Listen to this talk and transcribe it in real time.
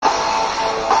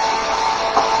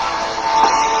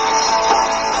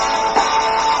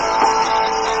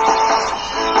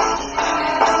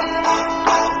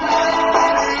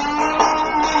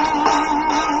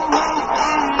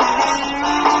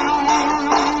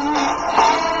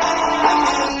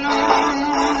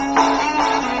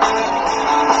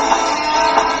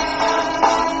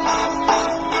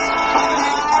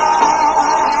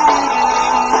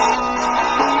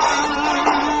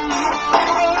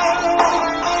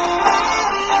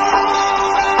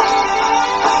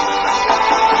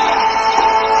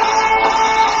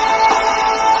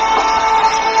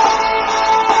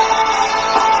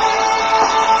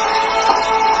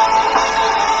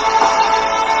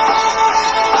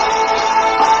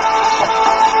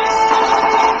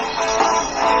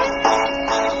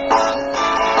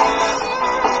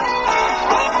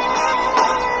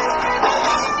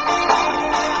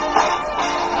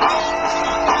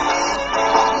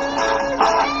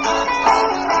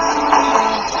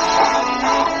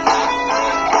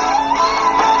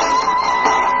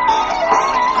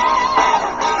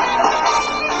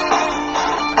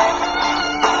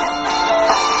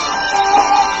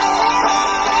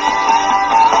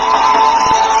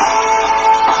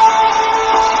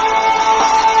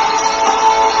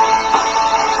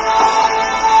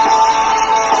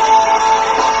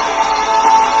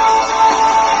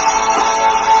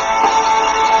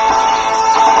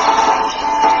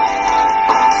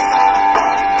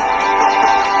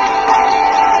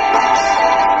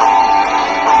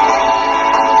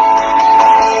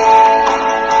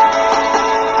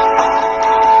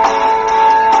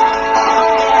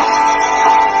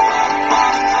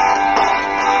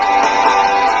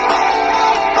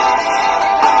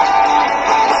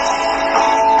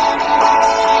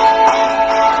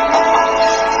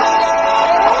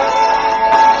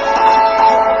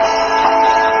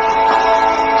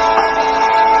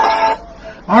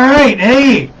right,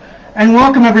 hey, and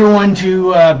welcome everyone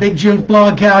to Big Jims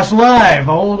Blogcast Live.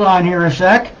 Hold on here a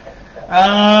sec.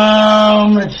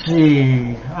 Let's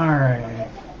see. All right.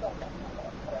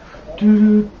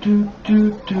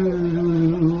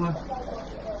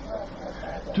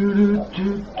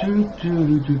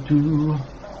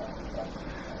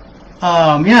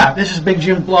 Yeah, this is Big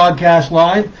Jims Blogcast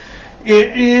Live.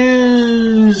 It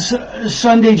is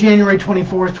Sunday, January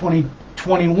 24th,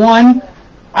 2021.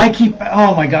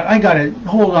 Oh my God, I gotta,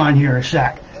 hold on here a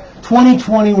sec.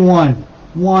 2021,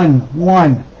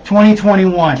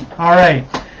 2021. All right.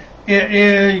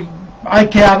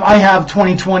 I have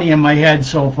 2020 in my head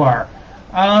so far.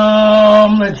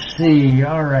 Let's see.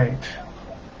 All right.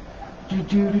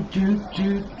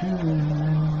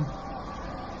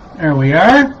 There we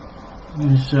are.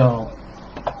 And so,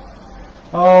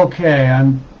 okay,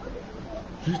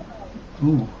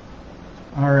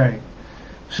 all right.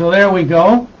 So there we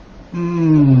go.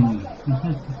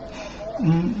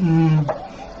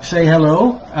 Say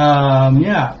hello.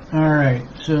 Yeah. All right.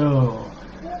 So.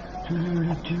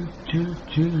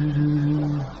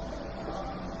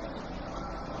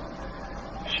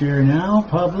 Share now,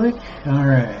 public. All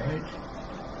right.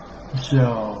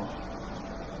 So.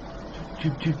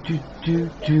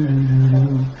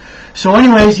 So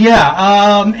anyways,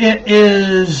 yeah, it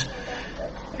is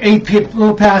a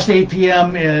little past 8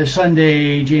 p.m. is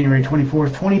Sunday, January 24th,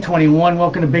 2021.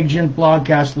 Welcome to Big Jims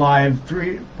Blogcast Live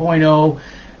 3.0,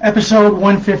 episode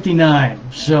 159.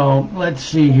 So let's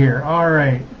see here. All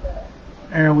right,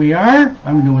 there we are.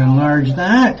 I'm going to enlarge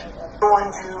that.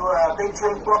 Going to Big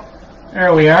Jims Blog.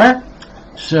 There we are.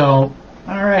 So,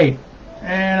 all right,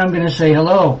 and I'm going to say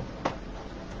hello.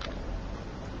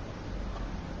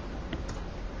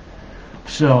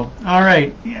 So, all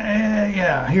right,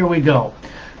 yeah, here we go.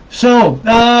 So,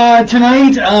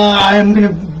 tonight, I'm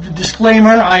going to,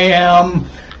 disclaimer,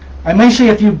 I may say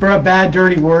a few bad,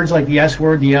 dirty words like the S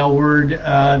word, the L word,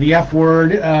 the F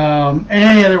word, and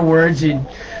any other words.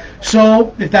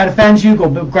 So, if that offends you, go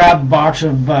grab a box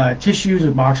of tissues,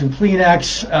 a box of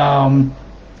Kleenex.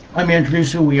 Let me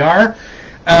introduce who we are.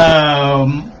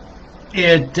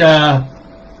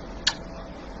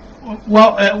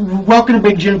 Welcome to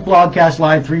Big Jims Blogcast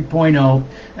Live 3.0,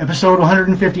 episode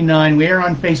 159. We are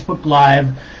on Facebook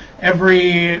Live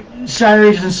every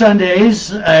Saturdays and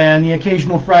Sundays and the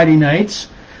occasional Friday nights.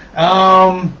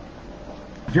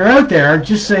 If you're out there,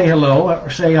 just say hello or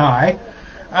say hi.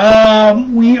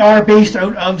 We are based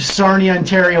out of Sarnia,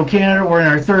 Ontario, Canada. We're in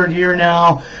our third year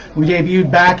now. We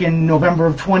debuted back in November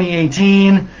of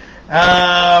 2018.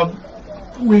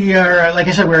 We are, like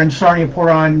I said, we're in Sarnia,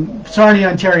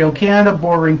 Ontario, Canada,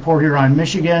 bordering Port Huron,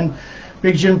 Michigan.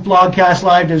 Big Jims Blogcast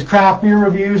Live does craft beer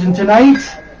reviews, and tonight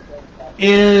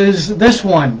is this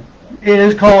one. It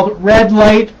is called Red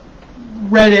Light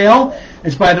Red Ale.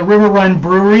 It's by the River Run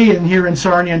Brewery here in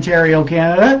Sarnia, Ontario,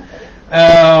 Canada.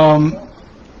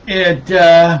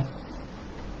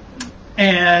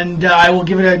 And I will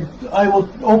give it I will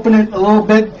open it a little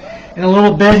bit in a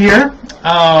little bit here.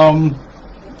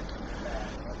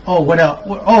 Oh, what else?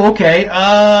 Oh, okay.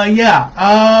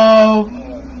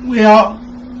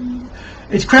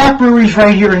 It's craft breweries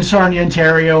right here in Sarnia,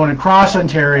 Ontario, and across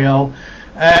Ontario,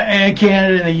 and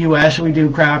Canada and the U.S. We do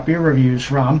craft beer reviews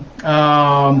from.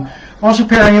 Also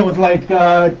pairing it with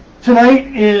tonight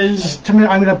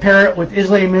I'm going to pair it with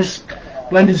Islay-Miss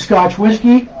blended Scotch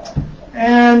whiskey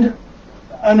and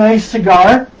a nice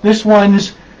cigar. This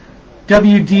one's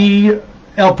WD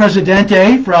El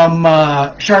Presidente from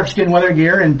Sharpskin Weather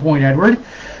Gear in Point Edward.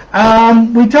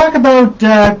 We talk about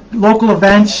local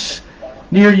events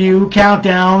near you,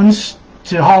 countdowns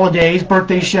to holidays,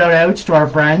 birthday shout-outs to our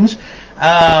friends.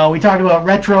 We talk about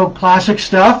retro classic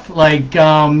stuff like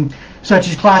such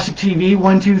as classic TV,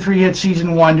 1, 2, 3 hit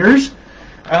season wonders,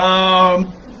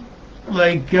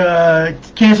 like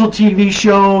canceled TV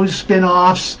shows,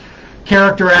 spin-offs,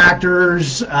 character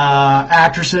actors,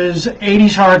 actresses,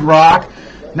 80s hard rock,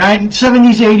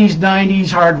 70s, 80s, 90s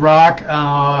hard rock,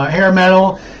 hair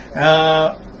metal,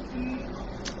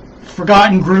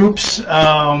 forgotten groups,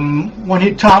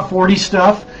 one-hit top 40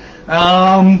 stuff.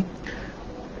 Talk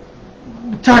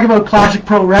about classic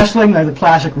pro wrestling, like the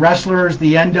classic wrestlers,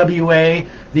 the NWA,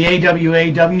 the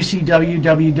AWA, WCW,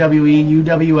 WWE,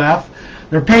 UWF,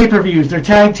 their pay-per-views, their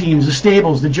tag teams, the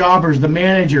stables, the jobbers, the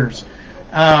managers,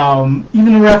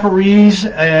 even the referees,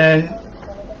 and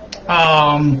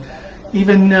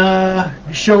even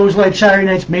shows like Saturday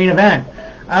Night's Main Event.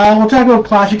 We'll talk about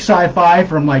classic sci-fi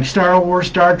from like Star Wars,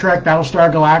 Star Trek,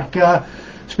 Battlestar Galactica,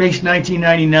 Space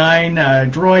 1999,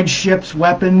 droid ships,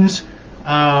 weapons,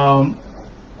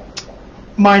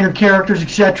 minor characters,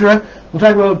 etc. We'll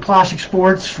talk about classic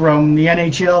sports from the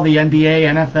NHL, the NBA,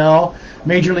 NFL,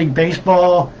 Major League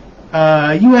Baseball,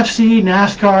 UFC,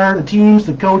 NASCAR, the teams,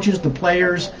 the coaches, the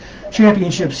players,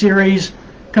 championship series.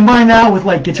 Combine that with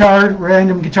like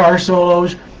random guitar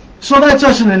solos. So that's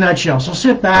us in a nutshell. So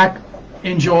sit back,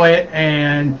 enjoy it,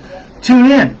 and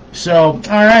tune in. So,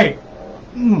 all right.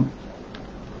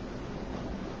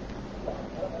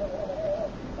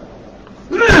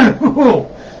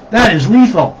 That is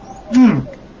lethal.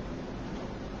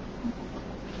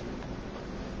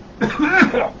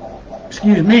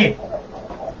 Excuse me.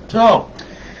 So,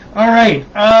 all right.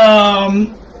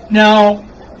 Now,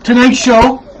 tonight's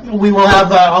show, we will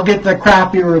have, I'll get the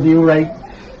crap beer review right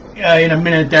in a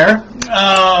minute there.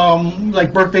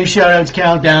 Like birthday shout-outs,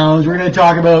 countdowns. We're going to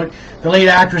talk about the late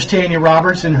actress Tanya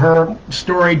Roberts and her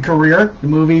storied career, the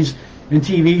movies and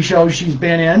TV shows she's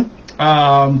been in.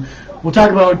 We'll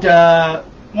talk about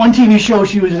one TV show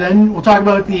she was in. We'll talk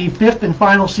about the 5th and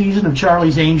final season of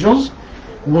Charlie's Angels.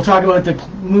 We'll talk about the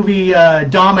movie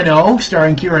Domino,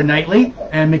 starring Keira Knightley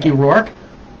and Mickey Rourke.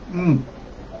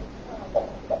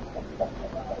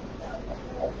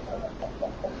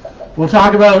 We'll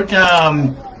talk about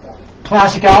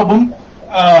classic album,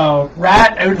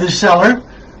 Rat, Out of the Cellar.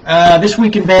 This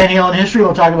week in Van Halen history,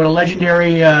 we'll talk about a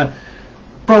legendary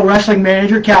pro wrestling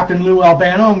manager, Captain Lou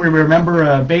Albano, and we remember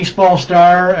a baseball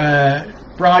star,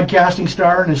 broadcasting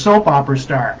star, and a soap opera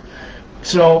star.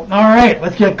 So, all right,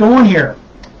 let's get going here.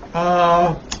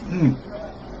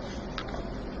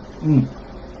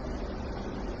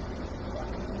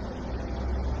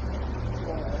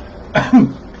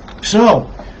 So,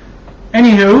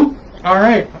 anywho, all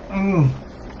right.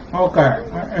 Okay.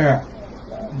 Yeah.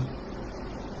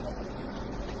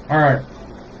 All right.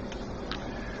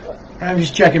 I'm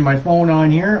just checking my phone on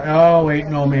here. Oh, wait,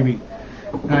 no, maybe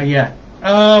not yet.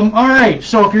 All right.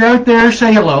 So if you're out there,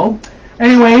 say hello.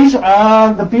 Anyways,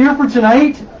 the beer for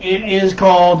tonight, it is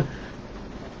called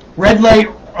Red Light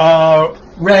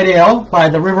Red Ale by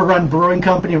the River Run Brewing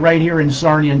Company right here in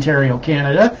Sarnia, Ontario,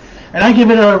 Canada. And I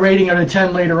give it a rating out of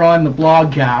 10 later on in the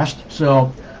blogcast.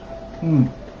 So,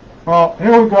 well,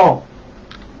 here we go.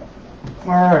 All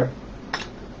right.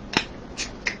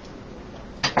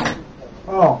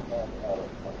 Oh.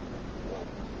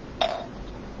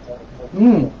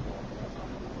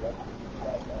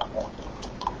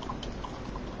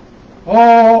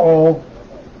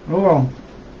 Oh.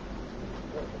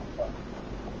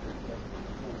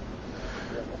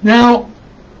 Now,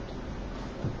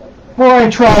 before I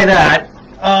try that,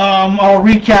 I'll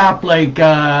recap like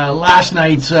last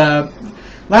night's.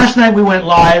 Last night we went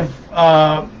live,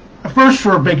 first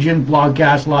for Big Jims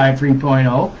Blogcast Live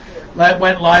 3.0. That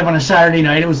went live on a Saturday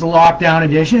night. It was the lockdown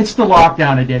edition. It's the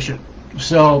lockdown edition.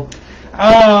 So, you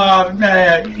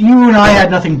and I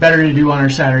had nothing better to do on our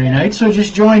Saturday night, so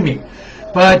just join me.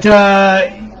 But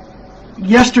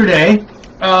yesterday,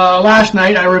 last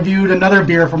night, I reviewed another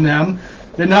beer from them,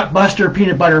 the Nut Buster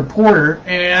Peanut Butter Porter,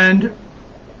 and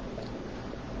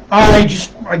it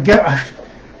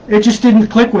just didn't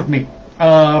click with me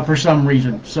for some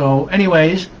reason. So,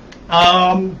 anyways,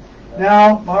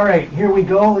 now, all right, here we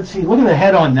go. Let's see. Look at the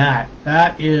head on that.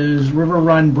 That is River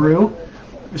Run Brew.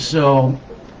 So,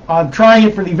 I'm trying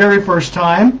it for the very first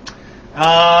time.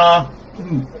 All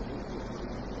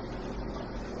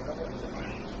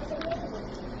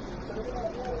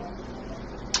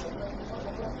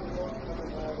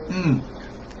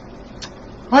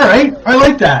right, I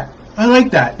like that. I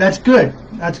like that. That's good.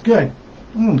 That's good.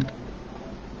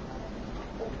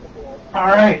 All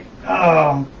right.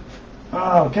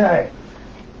 Okay.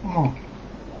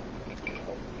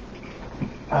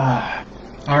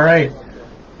 All right.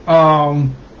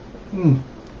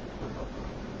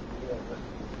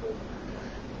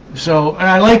 So, and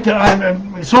I like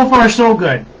the. So far, so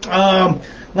good.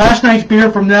 Last night's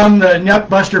beer from them, the Nut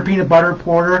Buster Peanut Butter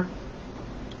Porter.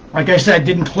 Like I said,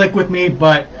 didn't click with me,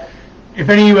 but if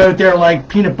any of you out there like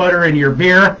peanut butter in your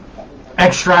beer,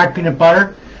 extract peanut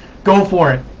butter, go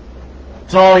for it.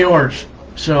 It's all yours.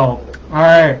 So, all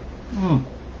right. All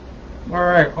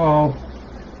right. Oh.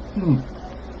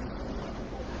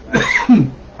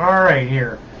 All right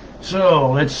here. So,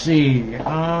 let's see.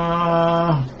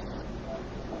 All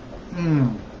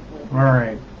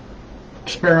right.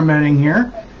 Experimenting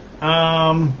here.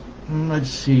 Let's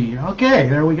see. Okay,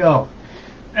 there we go.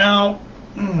 Now,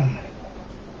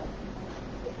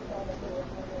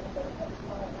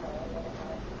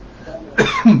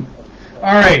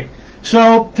 all right.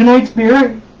 So tonight's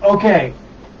beer, okay.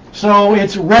 So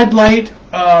it's Red Light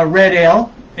Red Ale.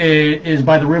 It is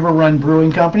by the River Run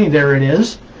Brewing Company. There it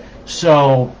is.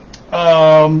 So,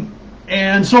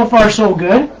 and so far so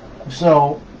good.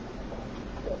 So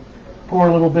pour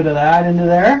a little bit of that into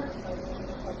there.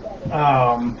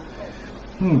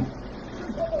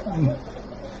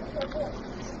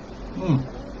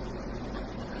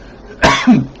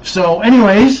 So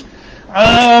anyways,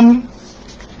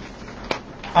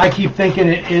 I keep thinking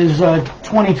it is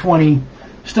 2020,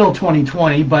 still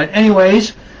 2020, but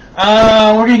anyways,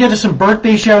 we're going to get to some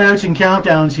birthday shout-outs and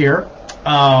countdowns here,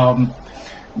 and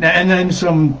then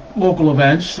some local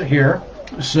events here.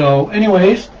 So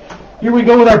anyways, here we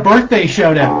go with our birthday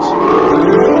shout-outs.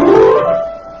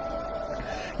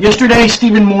 Yesterday,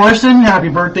 Stephen Morrison, happy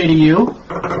birthday to you.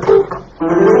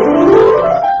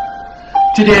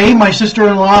 Today, my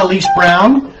sister-in-law, Elise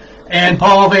Brown, and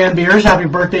Paul Van Beers, happy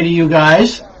birthday to you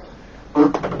guys.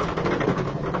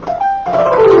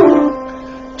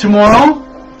 Tomorrow,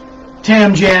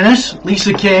 Tam Janice,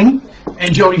 Lisa King,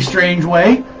 and Jody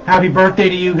Strangeway, happy birthday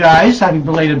to you guys. Happy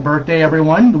belated birthday,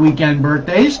 everyone, the weekend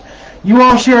birthdays. You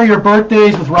all share your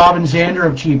birthdays with Robin Zander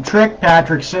of Cheap Trick,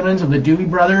 Patrick Simmons of the Doobie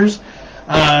Brothers,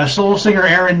 soul singer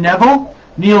Aaron Neville,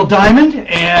 Neil Diamond,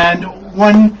 and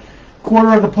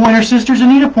 1/4 of the Pointer Sisters,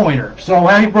 Anita Pointer. So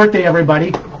happy birthday,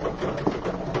 everybody.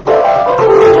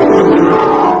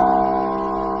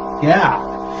 Yeah.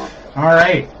 All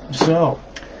right. So,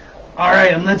 all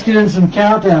right, and let's get into some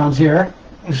countdowns here.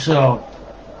 So,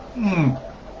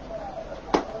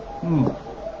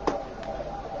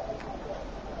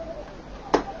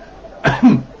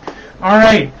 all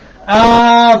right.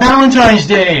 Valentine's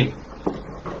Day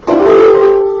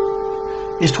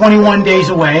is 21 days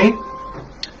away.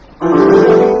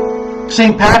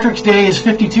 St. Patrick's Day is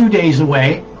 52 days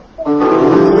away.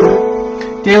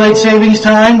 Daylight savings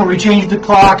time, where we change the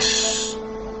clocks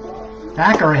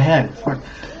back or ahead.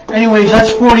 Anyways,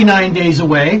 that's 49 days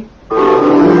away.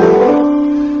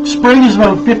 Spring is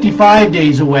about 55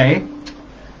 days away.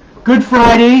 Good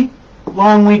Friday,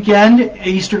 long weekend,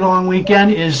 Easter long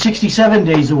weekend, is 67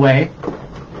 days away.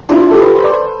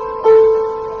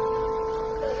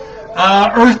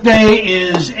 Earth Day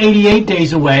is 88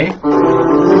 days away.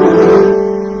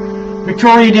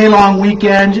 Victoria Day long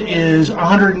weekend is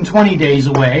 120 days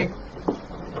away.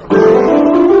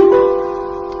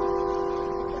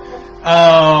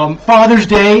 Father's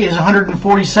Day is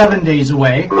 147 days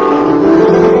away.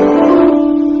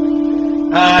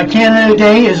 Canada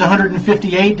Day is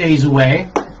 158 days away.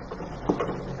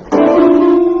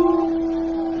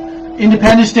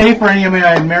 Independence Day, for any of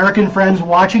my American friends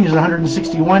watching, is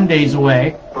 161 days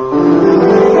away.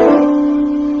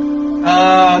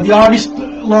 The August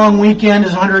long weekend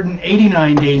is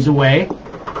 189 days away.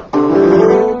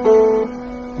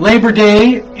 Labor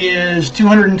Day is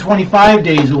 225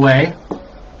 days away.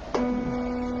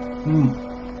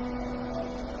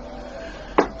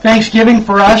 Thanksgiving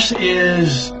for us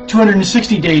is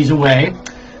 260 days away.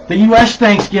 The U.S.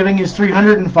 Thanksgiving is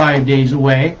 305 days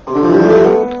away.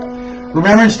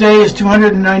 Remembrance Day is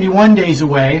 291 days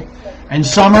away. And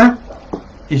summer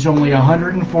is only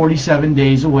 147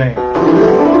 days away.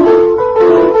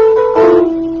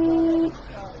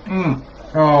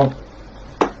 Oh.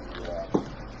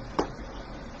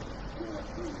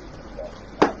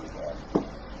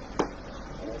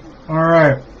 All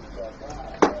right.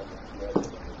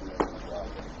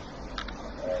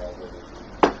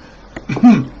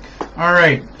 All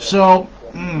right. So,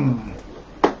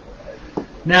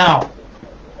 now,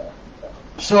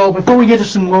 so before we get to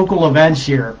some local events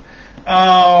here,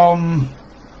 now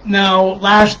we'll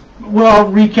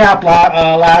recap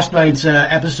last night's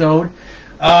episode.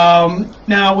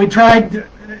 Now we tried.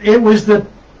 It was the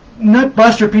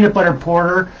Nutbuster Peanut Butter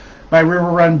Porter by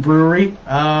River Run Brewery.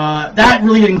 That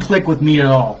really didn't click with me at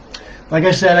all. Like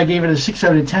I said, I gave it a 6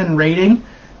 out of 10 rating.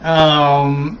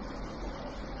 I'm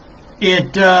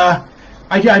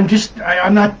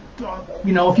not,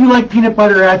 you know, if you like peanut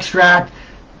butter extract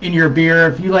in your beer,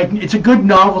 if you like, it's a good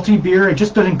novelty beer. It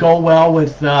just doesn't go well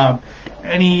with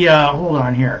any. Hold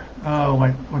on here. Oh,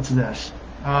 what's this?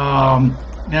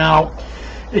 Now,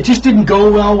 it just didn't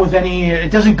go well with any.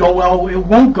 It doesn't go well. It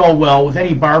won't go well with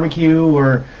any barbecue,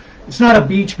 or it's not a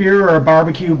beach beer or a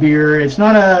barbecue beer. It's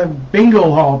not a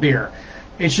bingo hall beer.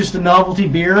 It's just a novelty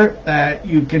beer that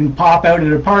you can pop out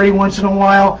at a party once in a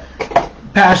while,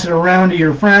 pass it around to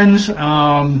your friends,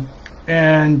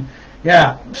 and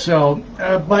yeah. So,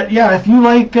 but yeah, if you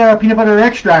like peanut butter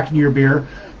extract in your beer,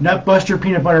 Nutbuster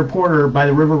Peanut Butter Porter by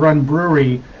the River Run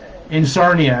Brewery in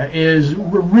Sarnia is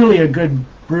really a good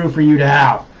brew for you to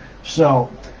have. So,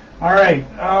 all right.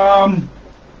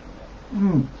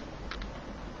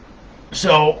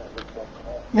 So,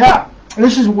 yeah,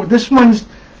 this one's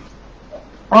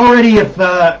already. If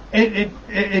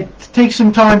it takes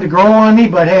some time to grow on me,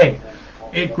 but hey,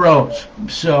 it grows.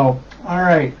 So, all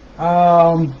right.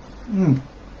 All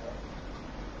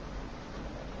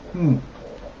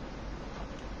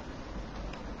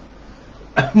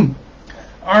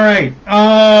right.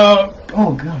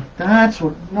 Oh God, that's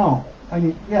what. No,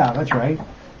 yeah, that's right.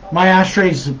 My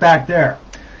ashtray's back there.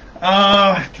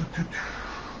 All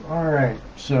right.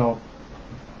 So,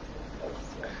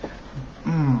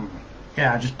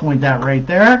 yeah, just point that right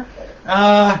there.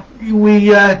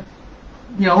 We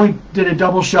did a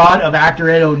double shot of actor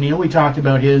Ed O'Neill. We talked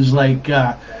about his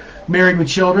Married with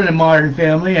Children and Modern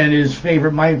Family, and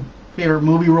my favorite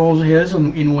movie roles of his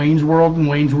in Wayne's World and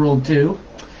Wayne's World 2.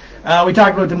 We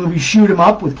talked about the movie Shoot 'Em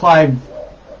Up with Clive.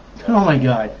 Oh my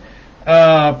God,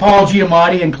 Paul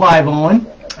Giamatti and Clive Owen.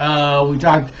 We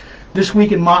talked this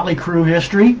week in Motley Crue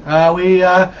history. We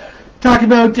talked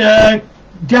about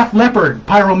Def Leppard,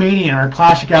 Pyromania, our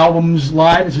classic albums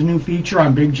live. It's a new feature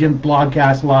on Big Jims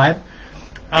Blogcast Live.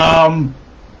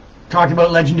 Talked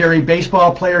about legendary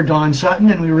baseball player Don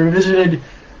Sutton, and we revisited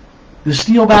the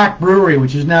Steelback Brewery,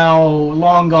 which is now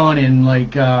long gone in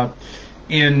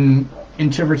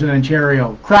Tiverton,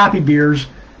 Ontario. Crappy beers,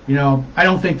 I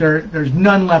don't think there's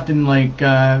none left in in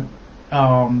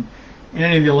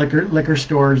any of the liquor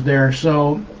stores there.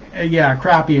 So yeah,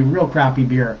 real crappy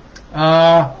beer.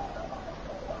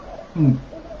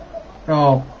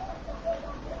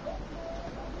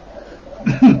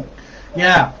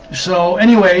 Yeah. So,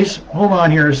 anyways, hold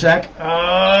on here a sec.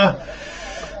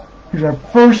 Here's our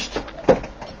first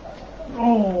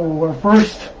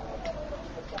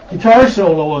guitar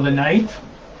solo of the night.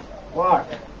 Fuck.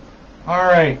 All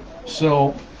right.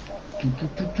 So.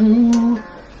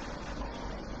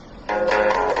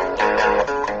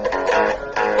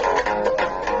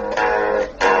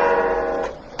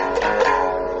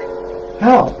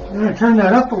 Hell, I'm gonna turn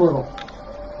that up a little.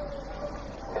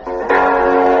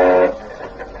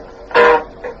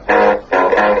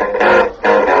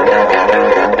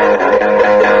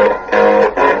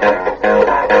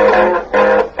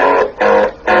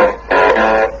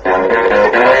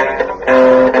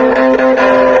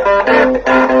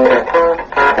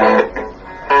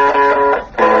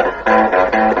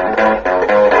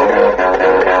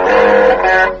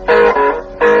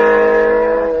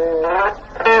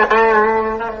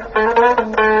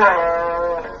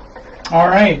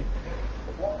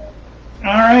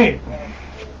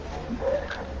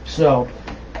 So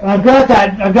I've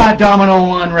got Domino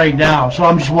on right now, so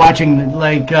I'm just watching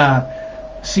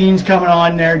scenes coming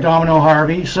on there, Domino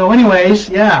Harvey. So anyways,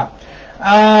 yeah,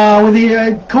 with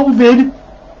the COVID,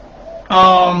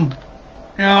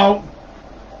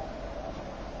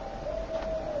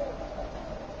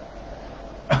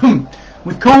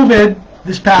 with COVID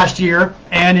this past year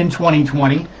and in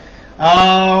 2020,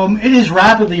 it is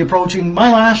rapidly approaching.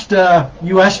 My last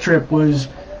U.S. trip was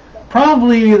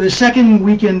probably the second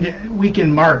week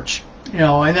in March,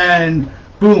 and then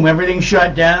boom, everything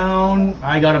shut down.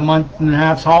 I got a month and a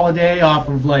half's holiday off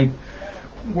of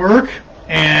work,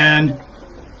 and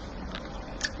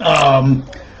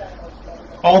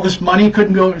all this money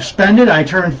couldn't go spend it. I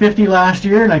turned 50 last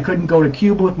year, and I couldn't go to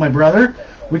Cuba with my brother.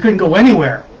 We couldn't go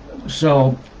anywhere.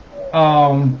 So,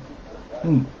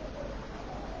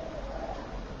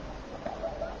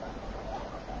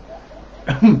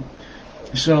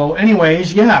 So,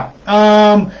 anyways, yeah.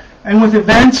 And with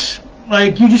events,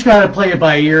 you just got to play it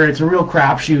by ear. It's a real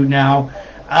crapshoot now.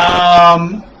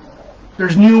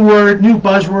 There's new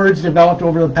buzzwords developed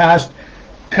over the past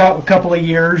couple of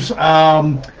years.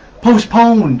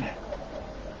 Postponed,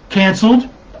 canceled,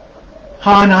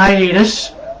 on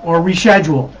hiatus, or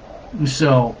rescheduled.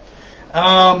 So,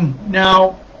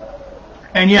 now,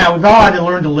 and yeah, we've all had to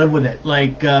learn to live with it.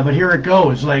 But here it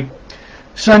goes.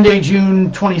 Sunday, June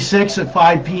 26th at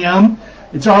 5 p.m.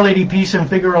 It's Our Lady Peace and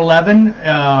Figure 11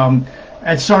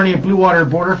 at Sarnia Blue Water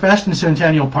Border Fest in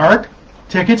Centennial Park.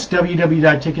 Tickets,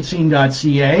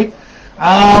 www.ticketscene.ca.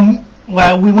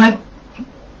 Well,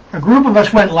 a group of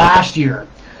us went last year,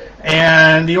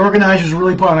 and the organizers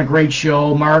really put on a great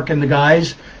show. Mark and the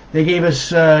guys, they gave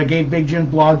Big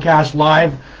Jims Blogcast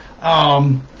Live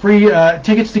free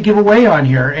tickets to give away on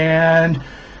here, and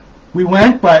we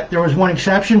went, but there was one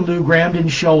exception. Lou Graham didn't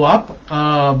show up,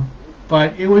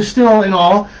 but it was still, in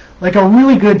all, a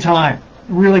really good time.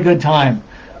 Really good time.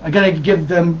 I gotta give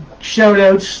them shout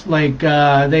outs. They've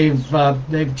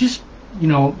just,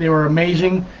 they were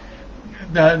amazing.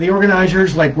 The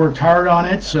organizers worked hard on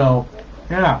it. So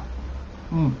yeah.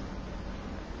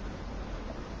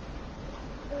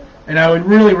 And I would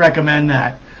really recommend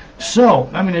that. So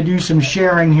I'm going to do some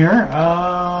sharing here.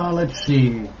 Let's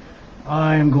see.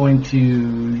 I'm going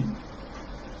to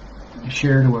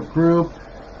share to a group.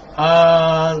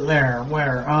 There,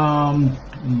 where? All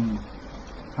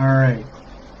right.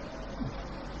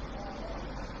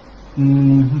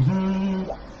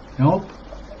 Nope.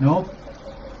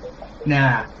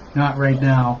 Nah, not right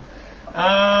now.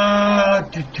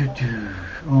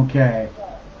 Okay.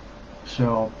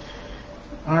 So,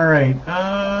 all right.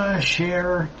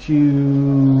 Share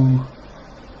to.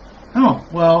 Oh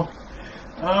well.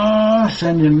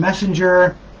 Send in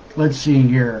Messenger. Let's see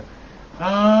here.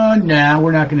 Nah,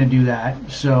 we're not going to do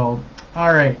that. So,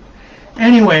 all right.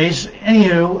 Anyways,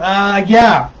 anywho,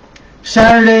 yeah.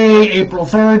 Saturday, April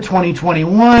 3rd,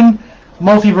 2021,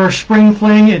 Multiverse Spring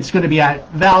Fling. It's going to be at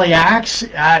Valley Axe.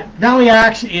 Valley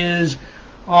Axe is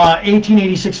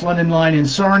 1886 London Line in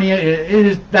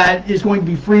Sarnia. That is going to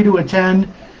be free to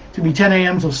attend. It's going to be 10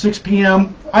 a.m. till 6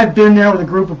 p.m. I've been there with a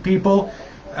group of people.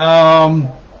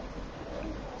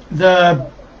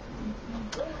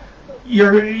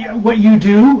 What you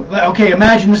do, okay,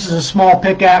 imagine this is a small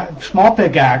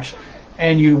pickaxe,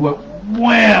 and you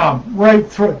wham right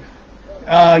through.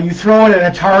 You throw it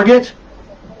at a target,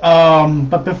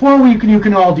 but before you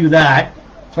can all do that,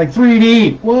 it's like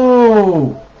 3D.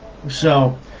 Whoa!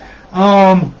 So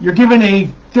you're given a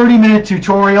 30-minute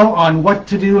tutorial on what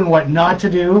to do and what not to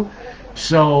do.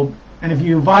 So, and if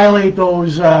you violate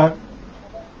those,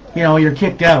 you're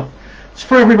kicked out. It's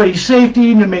for everybody's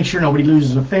safety to make sure nobody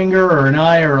loses a finger or an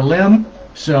eye or a limb.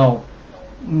 So,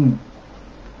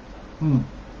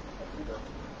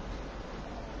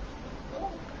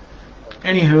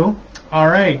 Anywho, all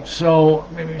right. So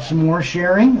maybe some more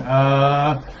sharing.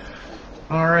 All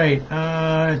right.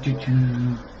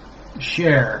 To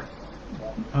share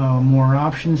more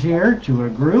options here to a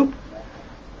group.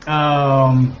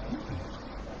 All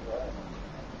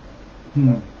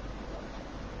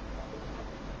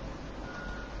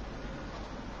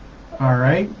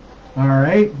right.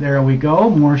 There we go.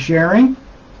 More sharing.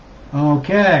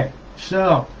 Okay.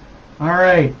 So, all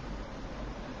right.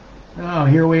 Oh,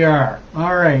 here we are.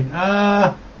 All right.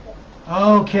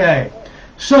 Okay.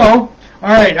 So, all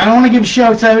right. I want to give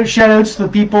shout outs to the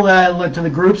people to the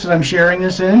groups that I'm sharing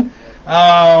this in.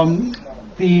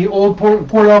 The old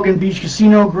Port Elgin Beach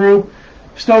Casino group,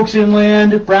 Stokes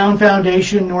Inland, Brown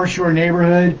Foundation, North Shore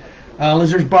Neighborhood,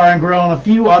 Lizard's Bar and Grill, and a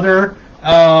few other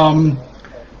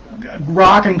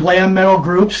rock and glam metal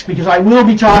groups, because I will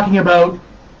be talking about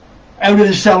Out of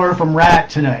the Cellar from Rat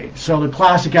tonight. So the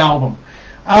classic album.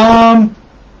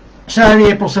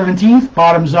 Saturday, April 17th,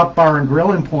 Bottoms Up Bar and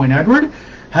Grill in Point Edward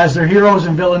has their Heroes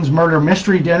and Villains Murder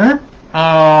Mystery Dinner.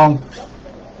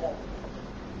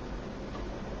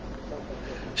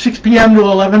 6 p.m. to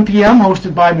 11 p.m.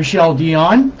 hosted by Michelle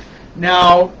Dion.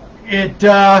 Now,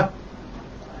 again,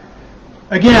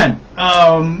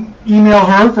 email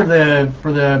her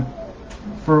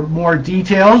for more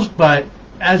details, but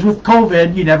as with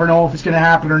COVID, you never know if it's going to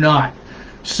happen or not.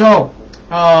 So,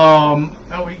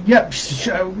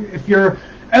 if you're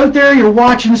out there, you're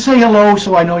watching, say hello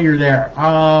so I know you're there.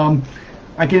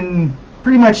 I can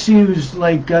pretty much see who's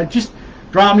like, just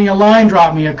drop me a line,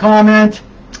 drop me a comment.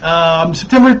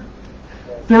 September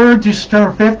 3rd to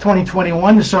September 5th,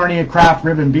 2021, the Sarnia Craft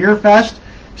Rib and Beer Fest,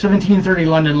 1730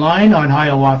 London Line on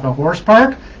Hiawatha Horse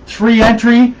Park. It's free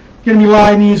entry, going to be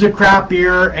live music, craft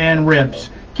beer, and ribs.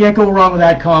 Can't go wrong with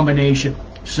that combination.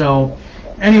 So,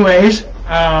 anyways,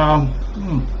 all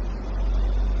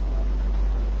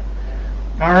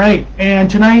right, and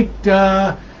tonight,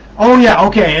 Friday,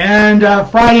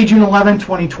 June 11,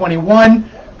 2021,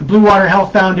 the Blue Water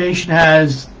Health Foundation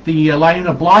has the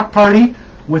Launa Block Party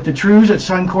with the Trues at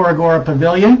Suncor Agora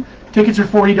Pavilion. Tickets are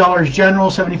 $40 general,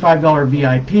 $75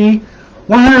 VIP,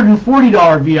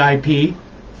 $140 VIP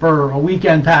for a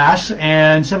weekend pass,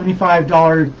 and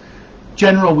 $75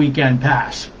 general weekend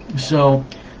pass. So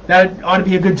that ought to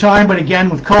be a good time, but again,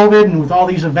 with COVID and with all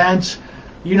these events,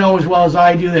 you know as well as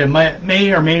I do that it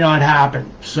may or may not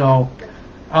happen. So,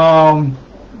 all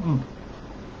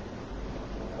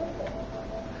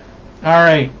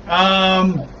right,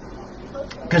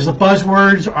 because the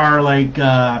buzzwords are like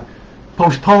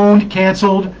postponed,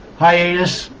 canceled,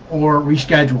 hiatus, or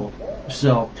rescheduled.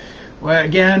 So, well,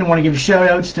 again, I want to give shout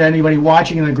outs to anybody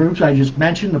watching in the groups I just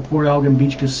mentioned, the Port Elgin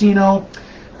Beach Casino,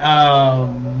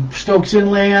 Stokes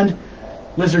Inland,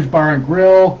 Lizard's Bar and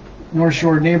Grill, North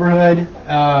Shore Neighborhood,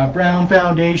 Brown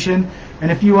Foundation,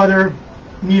 and a few other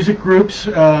music groups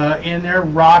in there,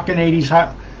 rock and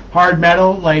 80s hard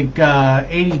metal, like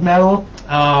 80s metal,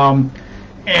 and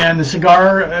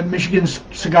the Michigan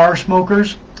Cigar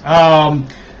Smokers. I'm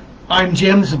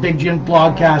Jim. This is Big Jims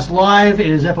Blogcast Live. It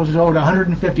is episode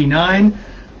 159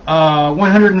 on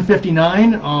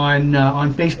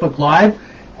Facebook Live.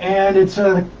 and it's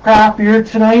the craft beer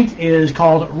tonight is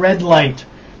called Red Light.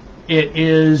 It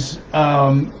is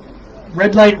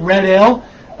Red Light Red Ale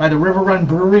by the River Run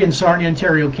Brewery in Sarnia,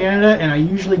 Ontario, Canada, and I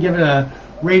usually give it a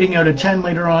rating out of 10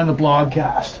 later on in the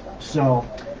blogcast. So,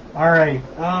 all right,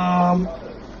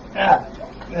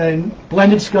 and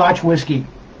blended Scotch whiskey.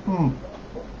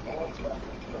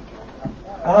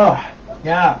 Oh,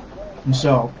 yeah. And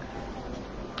so,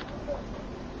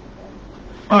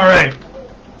 all right.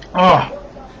 Oh,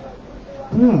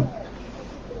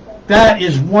 that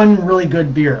is one really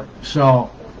good beer. So,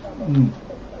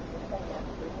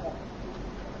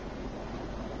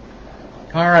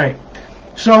 all right.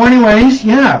 So, anyways,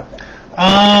 yeah.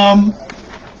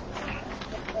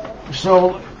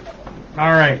 So,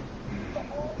 all right.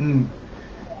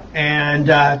 And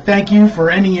thank you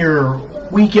for ending your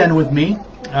weekend with me.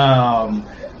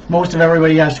 Most of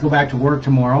everybody has to go back to work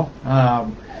tomorrow.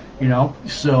 You know,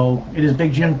 so it is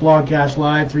Big Jims Blogcast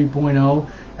Live 3.0,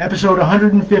 episode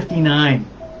 159.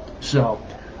 So,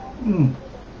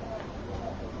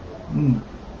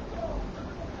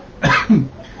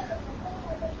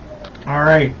 all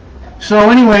right. So,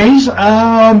 anyways,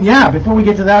 yeah. Before we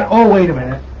get to that, oh wait a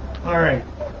minute. All right.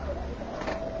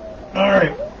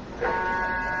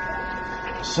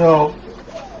 So,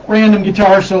 random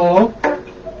guitar solo.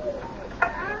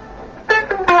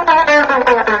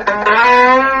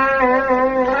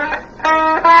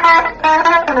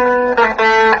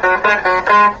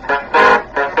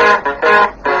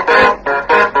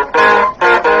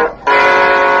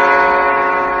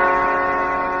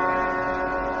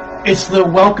 It's the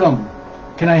Welcome,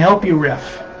 Can I Help You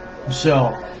riff.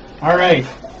 So, all right.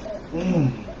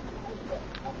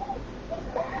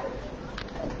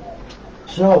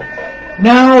 So,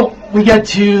 now we get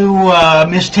to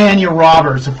Miss Tanya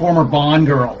Roberts, a former Bond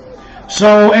girl.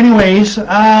 So, anyways,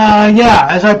 yeah,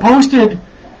 as I posted,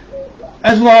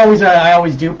 as always, I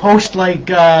always do, post like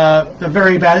the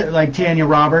very bad, like Tanya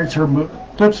Roberts, her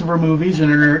clips of her movies and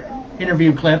her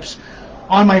interview clips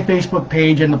on my Facebook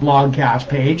page and the blogcast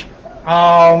page.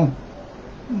 All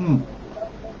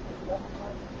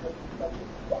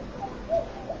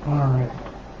right.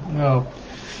 No.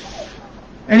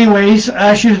 Anyways,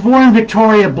 she was born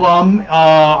Victoria Blum,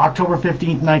 October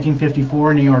 15th,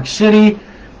 1954, in New York City.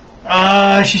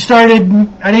 She started,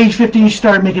 at age 15, she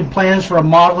started making plans for a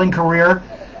modeling career.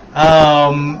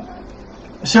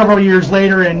 Several years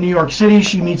later in New York City,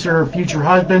 she meets her future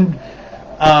husband,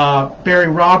 Barry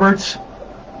Roberts.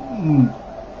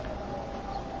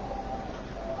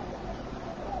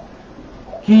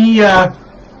 He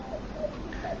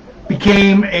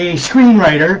became a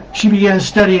screenwriter. She began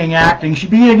studying acting. She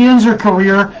begins her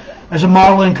career as a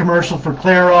model in commercial for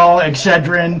Clairol,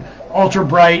 Excedrin, Ultra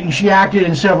Bright, and she acted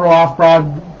in several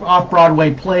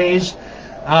off-Broadway plays.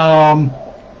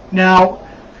 Now,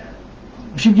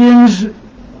 she begins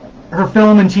her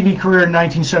film and TV career in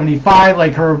 1975,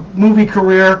 like her movie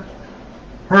career.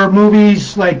 Her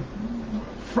movies, like,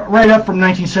 right up from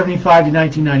 1975 to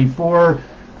 1994,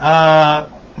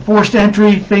 Forced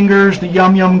Entry, Fingers, The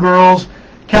Yum Yum Girls,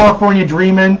 California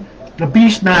Dreamin', The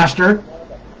Beastmaster,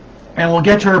 and we'll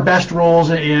get to her best roles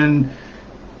in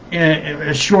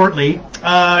shortly.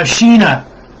 Sheena,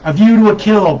 A View to a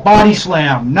Kill, Body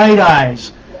Slam, Night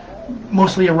Eyes,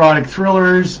 mostly erotic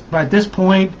thrillers, but at this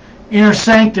point, Inner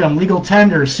Sanctum, Legal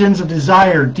Tender, Sins of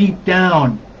Desire, Deep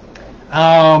Down.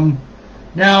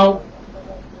 Now,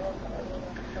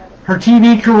 her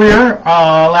TV career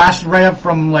lasted right up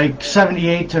from like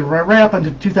 78 to right up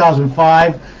until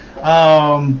 2005.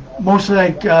 Mostly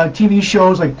like TV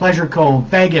shows like Pleasure Cove,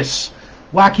 Vegas,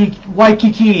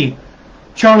 Waikiki,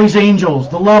 Charlie's Angels,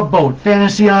 The Love Boat,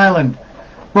 Fantasy Island,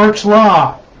 Burke's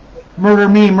Law, Murder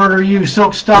Me, Murder You,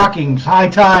 Silk Stockings, High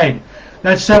Tide,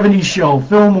 That 70s Show,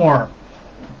 Fillmore,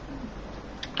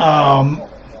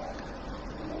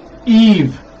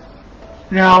 Eve.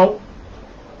 Now,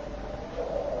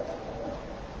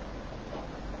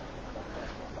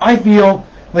 I feel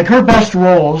like her best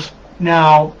roles,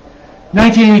 now,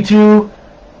 1982,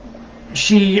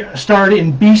 she starred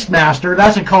in Beastmaster.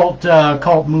 That's a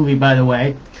cult movie, by the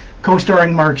way,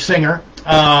 co-starring Mark Singer.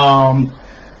 Now,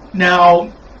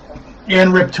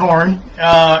 and Rip Torn.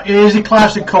 It is a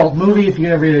classic cult movie. If you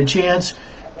ever get a chance,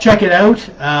 check it out.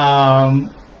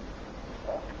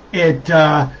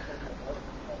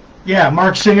 Yeah,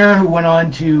 Mark Singer, who went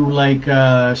on to like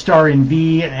star in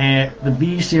V, the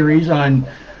V series on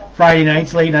Friday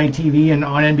nights, late night TV, and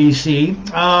on NBC.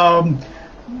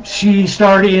 She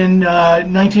starred in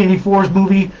 1984's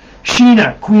movie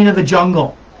Sheena, Queen of the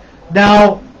Jungle.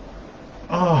 Now,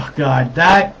 oh God,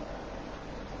 that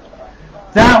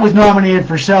was nominated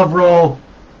for several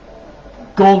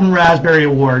Golden Raspberry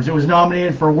Awards. It was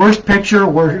nominated for Worst Picture,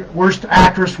 Worst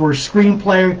Actress, Worst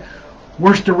Screenplay,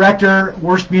 Worst Director,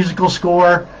 Worst Musical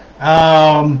Score,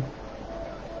 and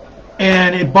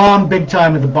it bombed big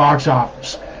time at the box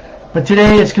office. But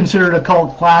today it's considered a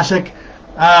cult classic.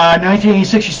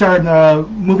 1986, she starred in the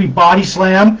movie Body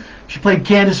Slam. She played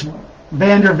Candice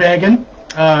van der Wegen,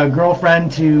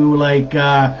 girlfriend to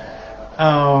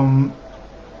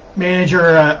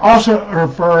manager,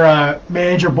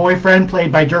 manager boyfriend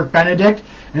played by Dirk Benedict,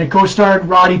 and it co-starred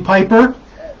Roddy Piper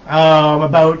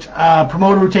about a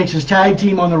promoter who takes his tag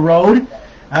team on the road,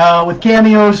 with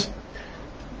cameos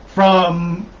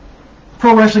from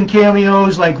pro wrestling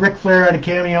cameos, like Ric Flair had a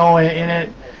cameo in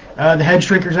it. The Head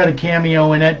Shrinkers had a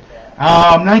cameo in it.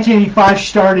 1985, she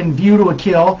starred in View to a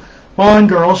Kill. Bond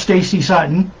girl, Stacey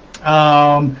Sutton.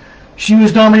 She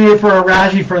was nominated for a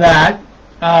Razzie for that.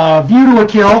 View to a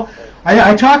Kill.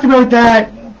 I talked about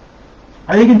that,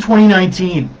 I think, in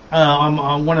 2019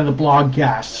 on one of the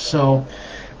blogcasts. So,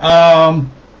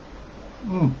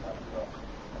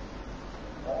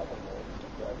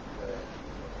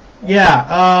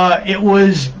 yeah, it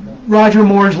was Roger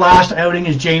Moore's last outing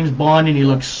as James Bond, and he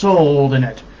looked so old in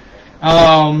it.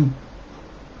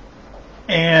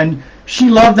 And she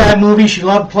loved that movie. She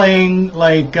loved playing,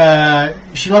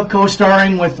 she loved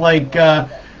co-starring with,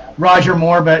 Roger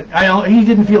Moore, but he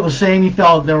didn't feel the same. He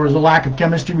felt there was a lack of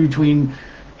chemistry between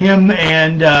him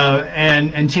and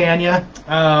Tanya.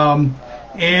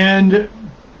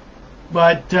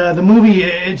 But the movie,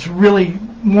 it's really,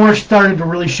 Moore started to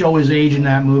really show his age in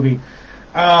that movie.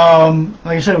 Like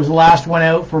I said, it was the last one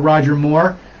out for Roger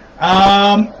Moore.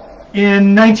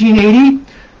 In 1980,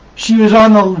 she was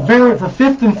on the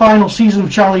fifth and final season of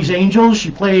Charlie's Angels.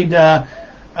 She played a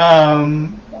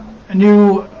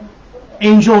new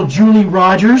angel, Julie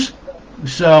Rogers.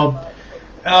 So,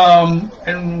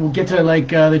 and we'll get to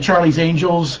the Charlie's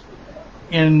Angels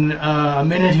in a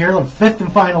minute here. The fifth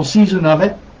and final season of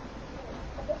it.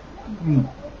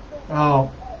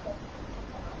 Oh.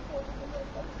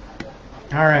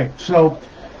 All right. So,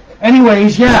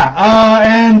 anyways, yeah.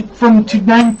 And from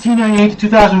 1998 to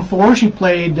 2004, she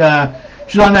played.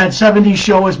 She was on that '70s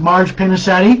show as Marge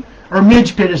Pinocetti, or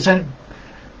Midge Pinocetti,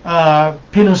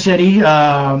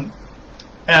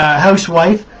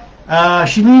 housewife.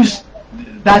 She leaves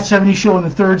that '70s show in the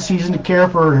third season to care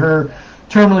for her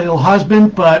terminally ill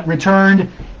husband, but returned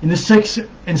in the 6th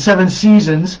and 7th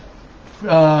seasons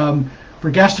for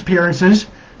guest appearances.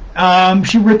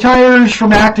 She retires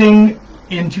from acting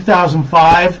in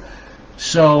 2005.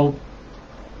 So,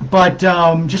 but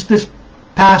just this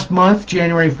past month,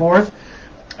 January 4th,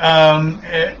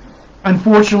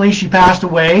 unfortunately, she passed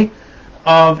away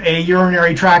of a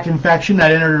urinary tract infection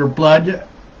that entered her blood,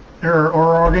 her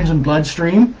organs and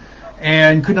bloodstream,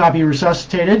 and could not be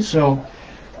resuscitated. So,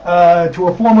 to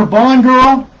a former Bond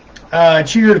girl,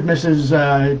 cheers,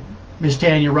 Miss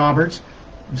Tanya Roberts.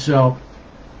 So,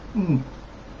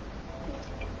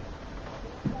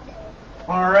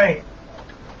 all right.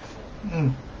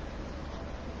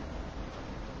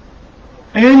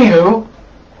 Anywho,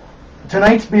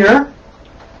 tonight's beer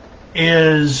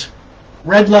is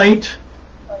Red Light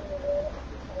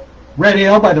Red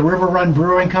Ale by the River Run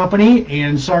Brewing Company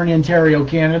in Sarnia, Ontario,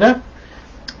 Canada.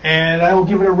 And I will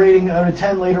give it a rating out of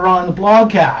 10 later on in the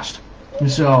blogcast.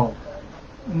 So,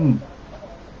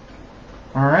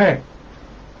 all right.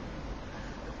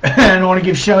 And I want to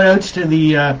give shout outs to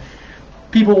the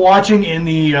people watching in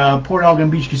the Port Elgin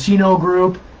Beach Casino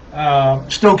group,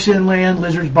 Stokes Inland,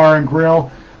 Lizards Bar and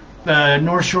Grill, the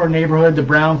North Shore Neighborhood, the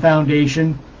Brown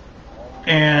Foundation,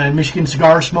 and Michigan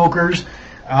Cigar Smokers,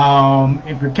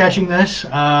 if you're catching this,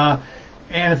 and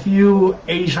a few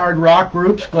 80s hard rock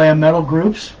groups, glam metal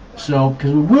groups. So,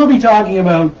 because we will be talking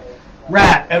about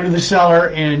Rat Out of the Cellar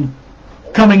and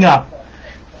coming up.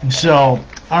 So,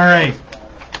 all right.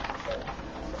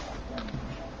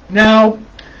 Now,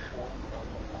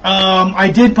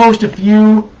 I did post a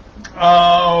few.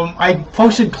 I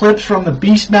posted clips from the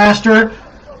Beastmaster,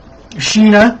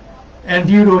 Sheena, and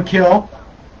View to a Kill,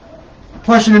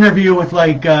 plus an interview with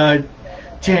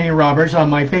Tanya Roberts on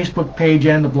my Facebook page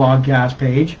and the blogcast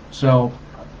page. So,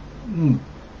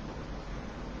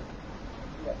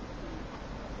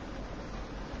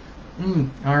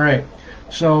 all right.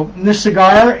 So this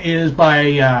cigar is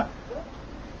by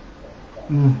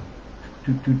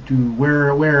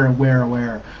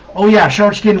where? Oh yeah,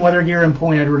 Sharkskin Weather Gear in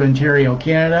Point Edward, Ontario,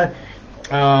 Canada.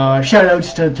 Shout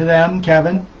outs to them,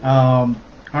 Kevin. All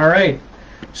right.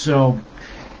 So,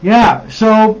 yeah.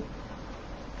 So,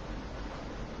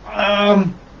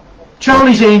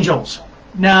 Charlie's Angels.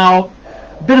 Now,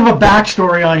 a bit of a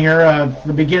backstory on here,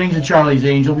 the beginnings of Charlie's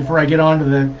Angel before I get on to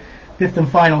the fifth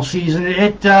and final season.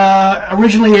 It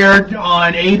originally aired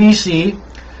on ABC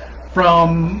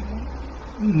from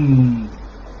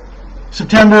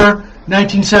September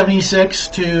 1976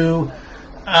 to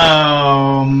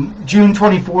June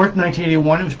 24th,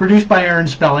 1981. It was produced by Aaron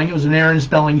Spelling. It was an Aaron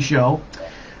Spelling show.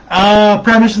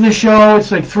 Premise of the show,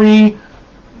 it's like the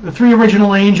three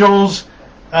original angels.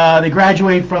 They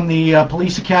graduate from the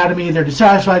police academy. They're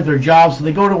dissatisfied with their jobs, so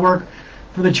they go to work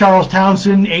for the Charles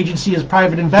Townsend Agency as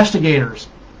private investigators.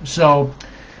 So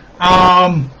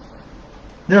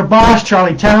their boss,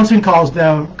 Charlie Townsend, calls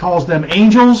them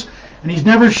angels, and he's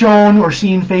never shown or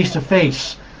seen face to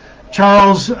face.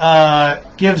 Charles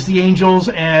gives the angels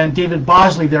and David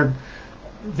Bosley,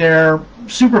 their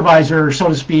supervisor, so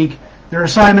to speak, their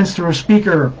assignments through a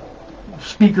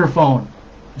speakerphone.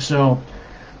 So,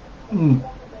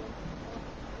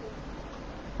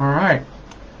 all right.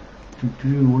 What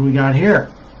do we got here?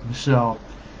 So,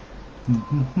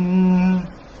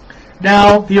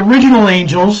 now the original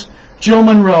angels, Jill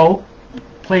Monroe,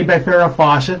 played by Farrah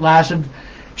Fawcett, lasted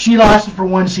for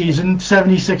one season,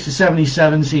 76 to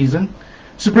 77 season.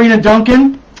 Sabrina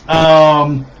Duncan,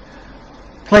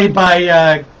 played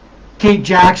by Kate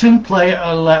Jackson,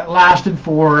 lasted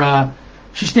for.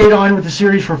 She stayed on with the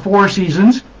series for 4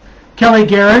 seasons. Kelly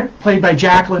Garrett, played by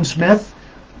Jacqueline Smith,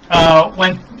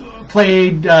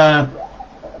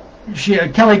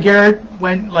 Kelly Garrett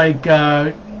went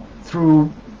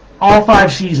through all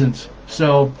 5 seasons.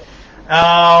 So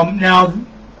now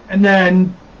and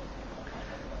then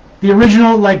the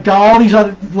original, all these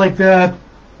other, the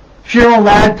Cheryl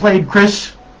Ladd played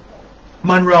Chris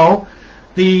Monroe,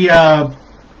 the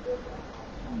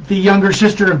younger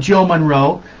sister of Jill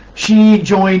Monroe. She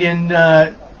joined in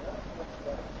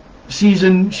she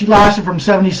lasted from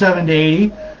 77 to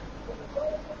 80.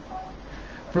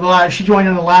 She joined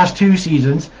in the last 2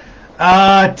 seasons.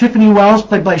 Tiffany Wells,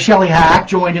 played by Shelley Hack,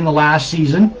 joined in the last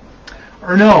season.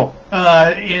 In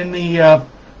the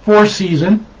 4th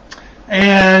season.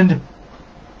 And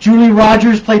Julie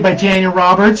Rogers, played by Tanya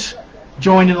Roberts,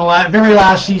 joined in the very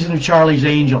last season of Charlie's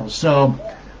Angels. So,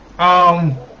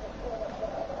 now,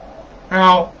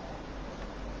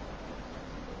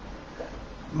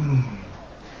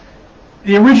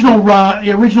 the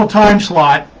original time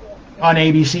slot on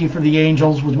ABC for the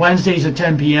Angels was Wednesdays at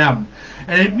 10 p.m.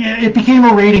 and it became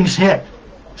a ratings hit.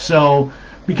 So,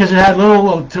 because it had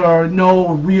little to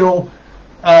no real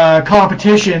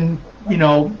competition,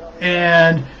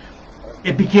 and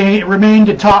it remained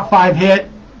a top 5 hit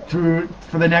for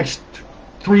the next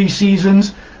 3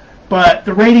 seasons. But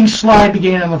the ratings slide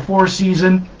began in the 4th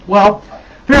season. Well,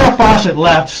 Farrah Fawcett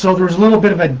left, so there was a little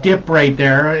bit of a dip right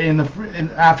there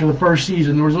after the 1st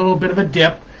season. There was a little bit of a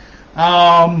dip,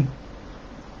 and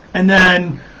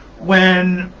then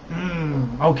when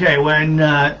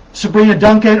Sabrina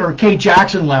Duncan or Kate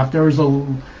Jackson left, there was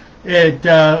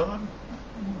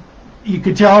you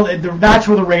could tell that's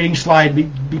where the rating slide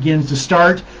begins to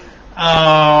start.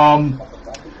 Now,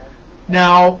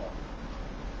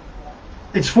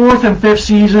 it's 4th and 5th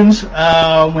seasons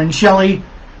when Shelley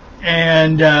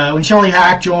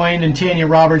Hack joined and Tanya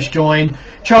Roberts joined.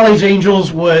 Charlie's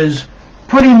Angels was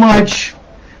pretty much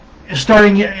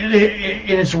starting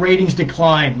in its ratings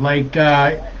decline.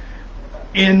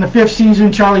 In the 5th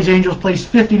season, Charlie's Angels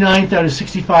placed 59th out of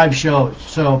 65 shows.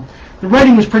 So the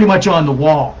writing was pretty much on the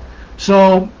wall.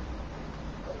 So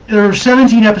there were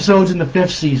 17 episodes in the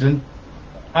 5th season.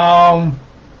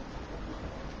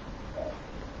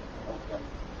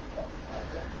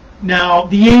 Now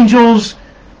the Angels,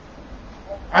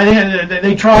 I think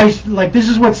they try, this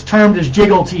is what's termed as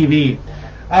jiggle TV.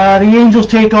 The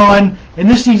Angels in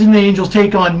this season, the Angels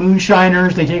take on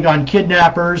moonshiners, they take on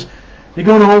kidnappers, they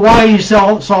go to Hawaii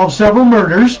to solve several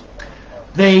murders,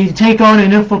 they take on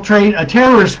and infiltrate a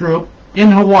terrorist group in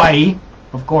Hawaii,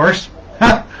 of course.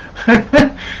 They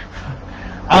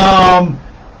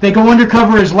go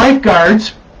undercover as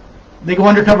lifeguards, they go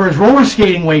undercover as roller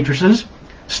skating waitresses,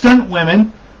 stunt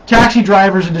women, taxi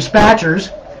drivers, and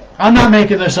dispatchers. I'm not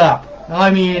making this up.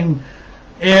 I mean,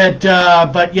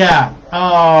 but yeah,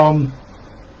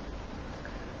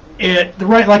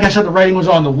 like I said, the writing was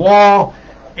on the wall.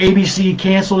 ABC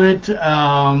canceled it.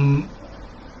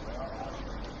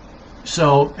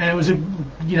 So, and it was it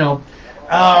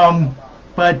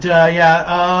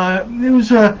was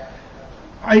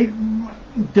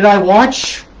did I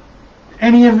watch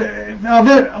any of it?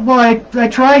 Well, I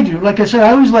tried to. Like I said,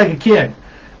 I was like a kid.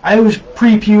 I was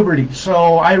pre-puberty,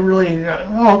 so I really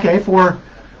for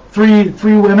three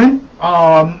women,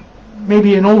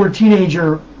 maybe an older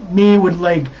teenager me would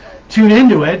tune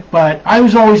into it, but I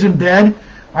was always in bed.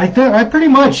 I pretty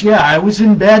much I was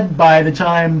in bed by the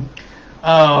time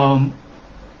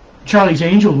Charlie's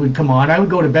Angels would come on, I would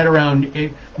go to bed around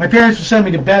 8. My parents would send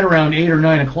me to bed around 8 or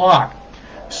 9 o'clock.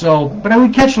 So, but I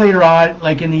would catch later on,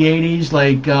 like in the 80s,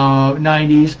 like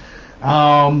 90s,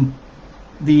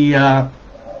 the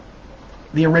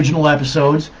original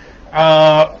episodes.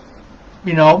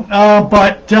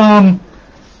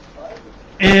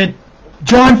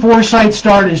 John Forsythe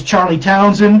starred as Charlie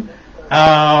Townsend. In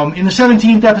the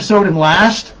 17th episode and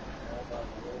last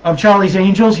of Charlie's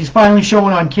Angels, he's finally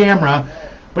showing on camera,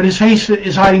 but his face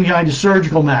is hiding behind a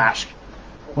surgical mask.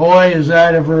 Boy, is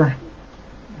that ever...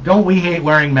 Don't we hate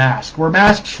wearing masks? We're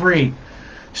masks free.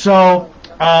 So,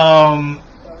 and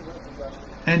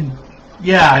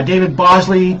yeah, David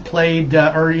Bosley played,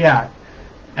 but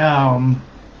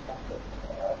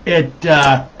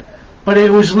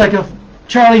it was like a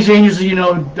Charlie's Angels,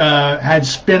 had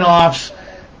spin-offs.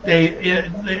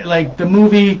 Like the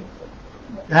movie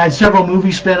had several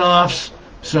movie spin-offs.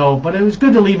 So, but it was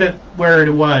good to leave it where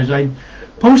it was. I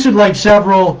posted like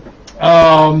several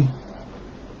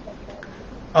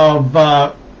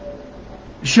of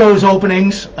shows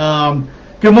openings.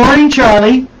 Good morning,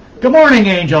 Charlie. Good morning,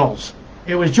 Angels.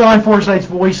 It was John Forsythe's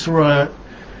voice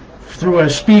through a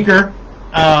speaker.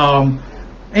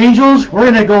 Angels,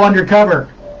 we're gonna go undercover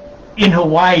in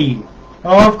Hawaii.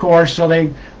 Oh, of course. So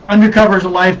they undercover as a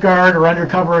lifeguard, or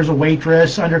undercover as a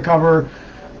waitress, undercover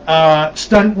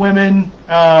stunt women.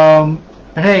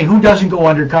 Hey, who doesn't go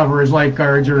undercover as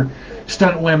lifeguards or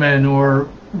stunt women or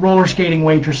roller skating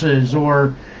waitresses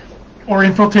or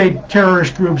infiltrate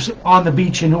terrorist groups on the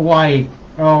beach in Hawaii?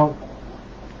 Oh.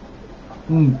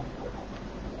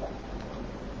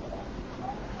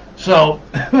 So,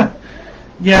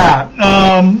 yeah,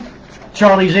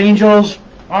 Charlie's Angels.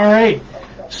 All right.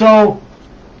 So,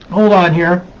 hold on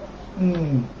here.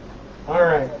 All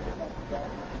right.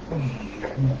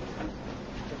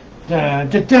 Da,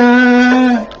 da,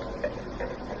 da.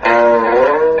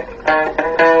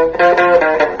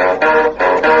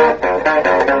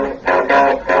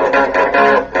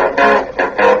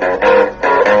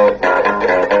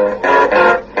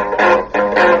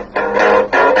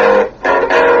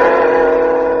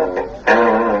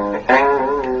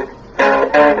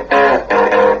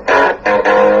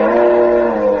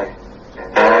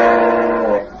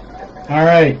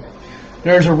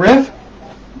 There's a riff,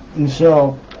 and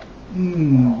so,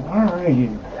 alright.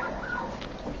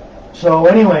 So,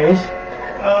 anyways,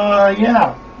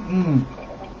 yeah.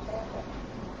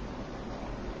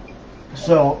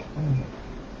 So,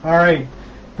 alright.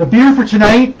 The beer for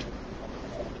tonight,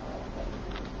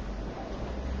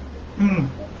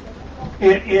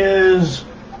 it is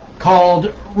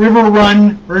called River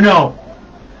Run, or no,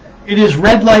 it is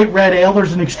Red Light Red Ale.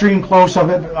 There's an extreme close of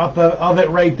it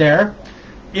right there.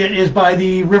 It is by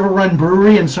the River Run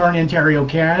Brewery in Sarnia, Ontario,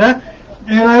 Canada.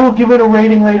 And I will give it a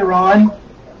rating later on.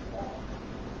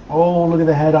 Oh, look at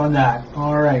the head on that.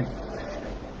 All right.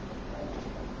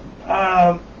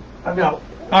 I've got...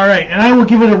 All right, and I will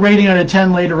give it a rating out of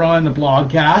 10 later on in the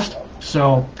blogcast.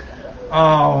 So,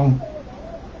 all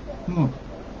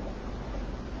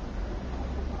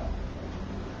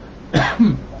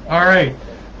right.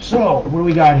 So, what do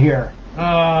we got here?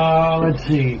 Let's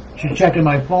see. Just checking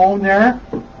my phone there.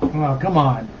 Oh, come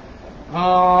on.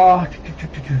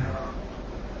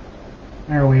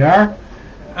 There we are.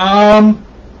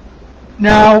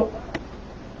 Now,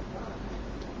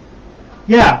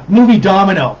 yeah, movie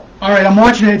Domino. All right, I'm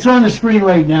watching it. It's on the screen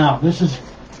right now. This is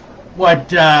what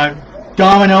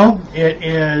Domino. It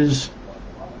is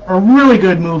a really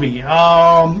good movie.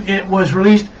 It was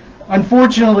released,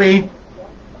 unfortunately,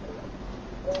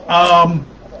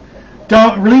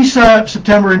 released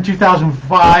September in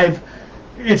 2005.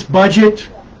 Its budget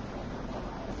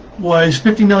was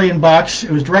 $50 million.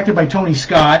 It was directed by Tony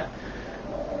Scott.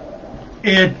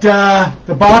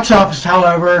 The box office,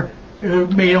 however,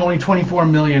 it made only $24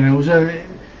 million.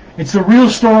 It's the real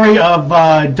story of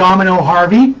Domino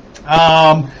Harvey.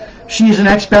 She's an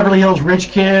ex-Beverly Hills rich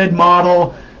kid,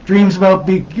 model, dreams about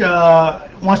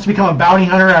wants to become a bounty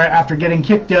hunter after getting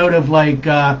kicked out of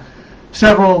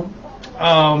several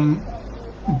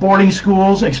boarding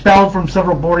schools, expelled from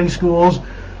several boarding schools.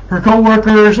 Her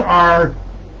co-workers are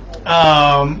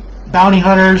bounty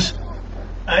hunters,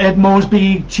 Ed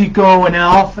Mosby, Chico, and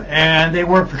Alf, and they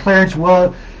work for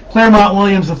Claremont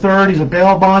Williams III. He's a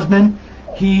bail bondsman.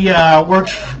 He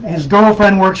his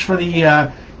girlfriend works for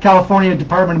the California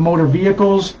Department of Motor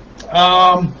Vehicles.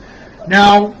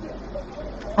 Now,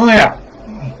 oh yeah,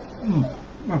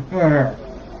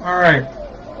 all right.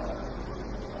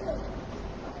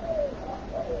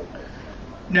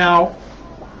 Now,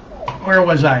 where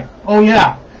was I? Oh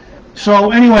yeah.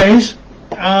 So, anyways,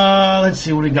 let's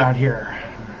see what we got here.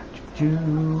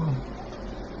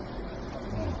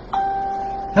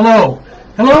 Hello.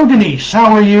 Hello, Denise.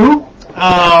 How are you?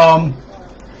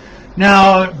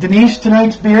 Now, Denise,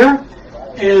 tonight's beer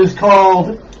is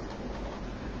called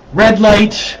Red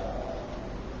Light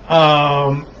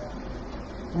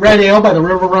Red Ale by the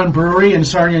River Run Brewery in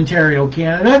Sarnia, Ontario,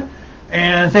 Canada.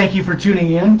 And thank you for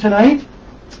tuning in tonight.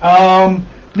 Now,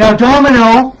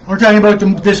 Domino, we're talking about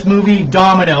this movie,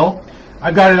 Domino.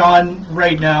 I've got it on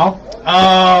right now.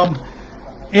 All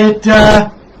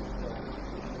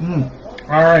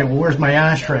right, well, where's my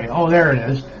ashtray? Oh, there it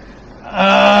is.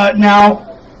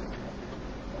 Now,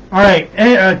 all right,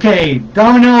 okay,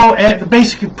 Domino, the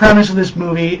basic premise of this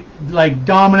movie, like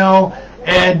Domino,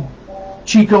 Ed,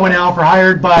 Chico, and Alf are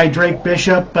hired by Drake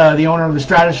Bishop, the owner of the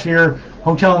Stratosphere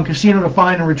Hotel and Casino, to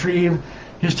find and retrieve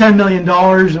his $10 million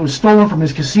that was stolen from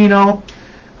his casino.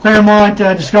 Claremont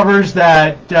discovers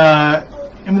that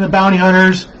him and the bounty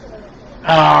hunters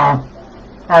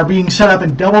are being set up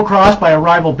and double-crossed by a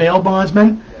rival bail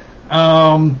bondsman.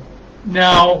 Now,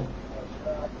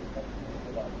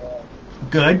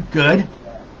 good.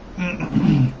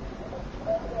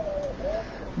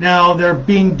 Now they're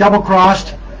being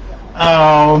double-crossed.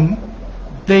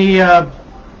 The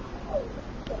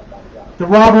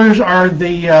robbers are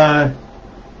the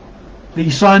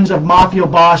sons of mafia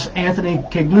boss Anthony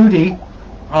Cagludi.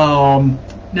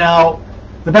 Now,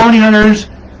 the bounty hunters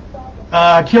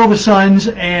kill the sons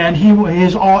and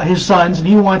his sons, and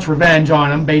he wants revenge on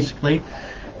them, basically.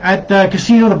 At the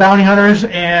casino, the bounty hunters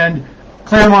and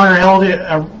Claremont are held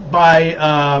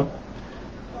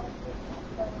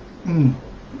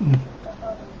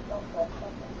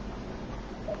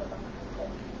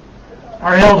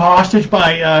held hostage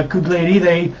by Cuglady.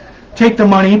 They take the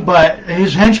money, but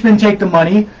his henchmen take the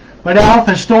money. But Alf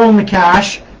has stolen the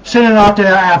cash, sent it off to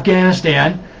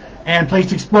Afghanistan, and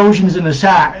placed explosives in the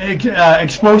sack.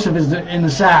 Explosives in the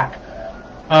sack,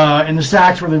 in the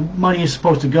sacks where the money is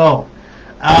supposed to go.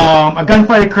 A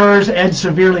gunfight occurs. Ed's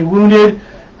severely wounded.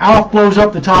 Alf blows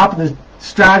up the top of the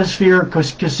Stratosphere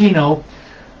Casino.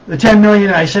 The $10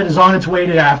 million, I said, is on its way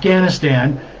to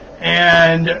Afghanistan,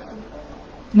 and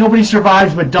nobody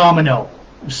survives but Domino.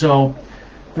 So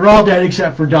they're all dead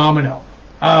except for Domino.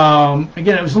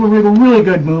 Again, it was a really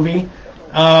good movie.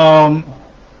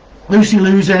 Lucy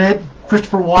Liu's in it.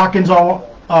 Christopher Walken's all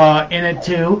in it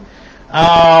too.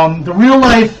 The real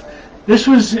life.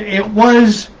 It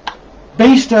was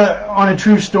based on a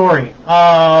true story.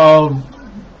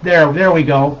 There we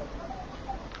go.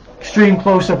 Extreme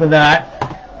close-up of that.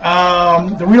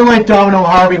 The real life Domino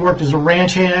Harvey worked as a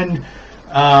ranch hand,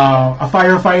 a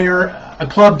firefighter, a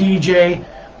club DJ,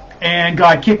 and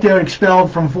got kicked out,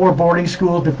 expelled from 4 boarding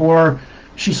schools before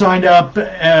she signed up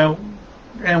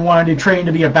and wanted to train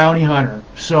to be a bounty hunter.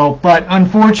 So, but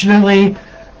unfortunately,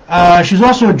 she was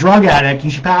also a drug addict,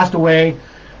 and she passed away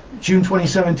June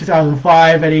 27,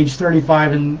 2005, at age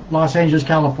 35 in Los Angeles,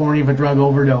 California, of a drug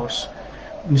overdose.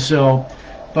 And so,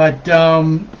 but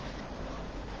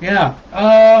yeah.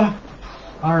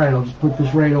 All right, I'll just put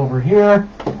this right over here.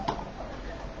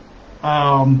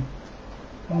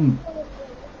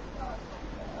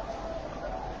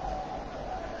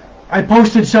 I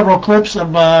posted several clips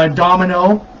of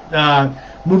Domino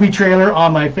movie trailer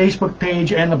on my Facebook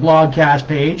page and the Blogcast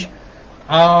page.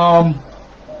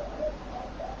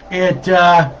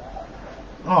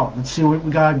 Let's see what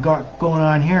we got going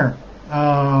on here.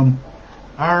 All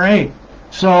right.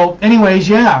 So, anyways,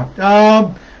 yeah.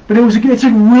 But it's a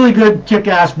really good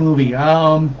kick-ass movie.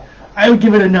 I would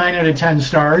give it a 9 out of 10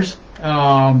 stars.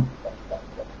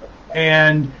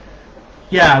 And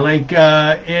yeah, like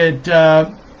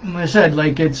like I said,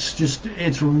 like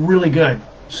it's really good.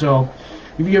 So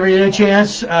if you ever get a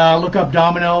chance, look up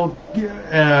Domino.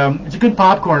 It's a good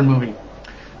popcorn movie.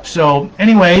 So,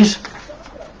 anyways,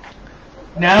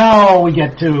 now we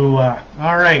get to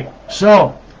all right.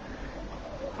 So,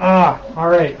 all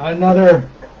right, another.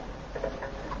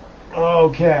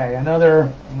 Okay,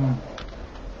 another.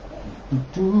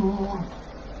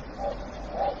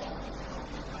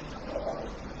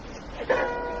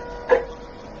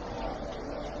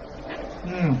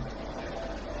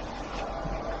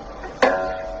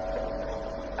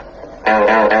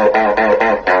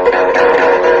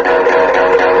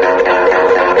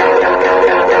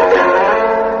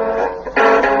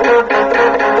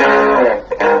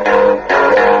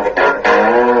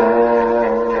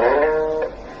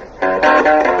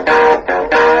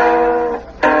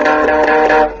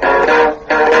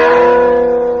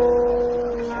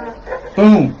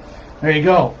 Boom. There you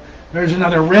go. There's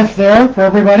another riff there for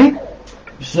everybody.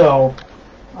 So,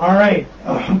 all right.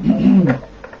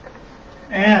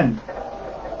 And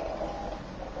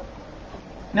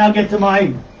now get to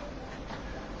my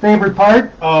favorite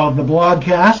part of the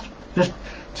blogcast. Just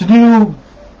to do.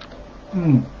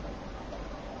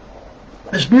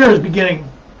 This beer is beginning.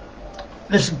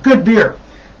 This is good beer.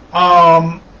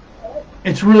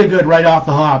 It's really good right off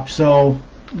the hop. So,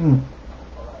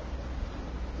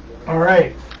 all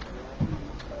right.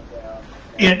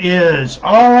 It is.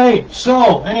 All right.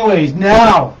 So, anyways,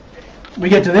 now we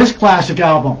get to this classic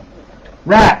album,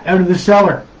 Rat, Out of the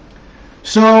Cellar.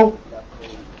 So,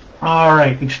 all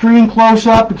right. Extreme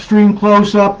close-up, extreme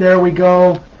close-up. There we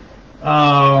go.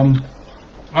 All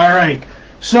right.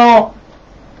 So,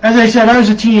 as I said, I was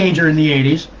a teenager in the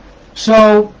 80s.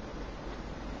 So,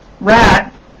 Rat.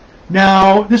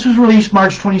 Now, this was released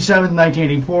March 27,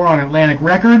 1984 on Atlantic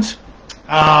Records.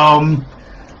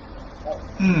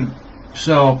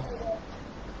 So,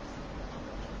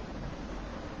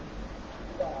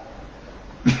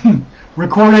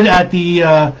 recorded at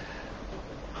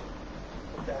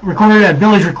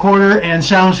Village Recorder and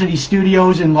Sound City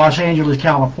Studios in Los Angeles,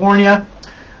 California.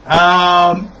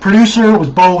 Producer was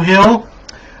Beau Hill.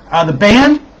 The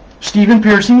band, Stephen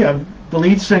Pearcy, the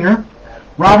lead singer.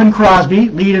 Robin Crosby,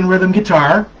 lead and rhythm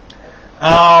guitar.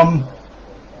 Warren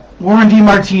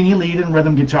DeMartini, lead and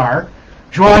rhythm guitar.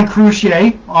 Joan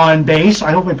Crucier on bass,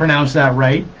 I hope I pronounced that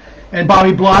right. And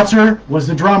Bobby Blotzer was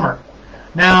the drummer.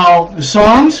 Now, the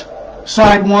songs,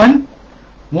 side 1,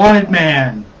 Wanted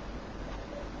Man,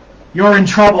 You're in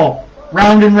Trouble,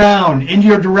 Round and Round, In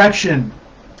Your Direction,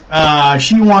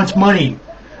 She Wants Money.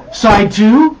 Side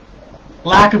 2,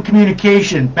 Lack of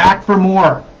Communication, Back for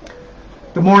More.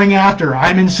 The Morning After,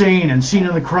 I'm Insane, and Scene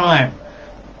of the Crime.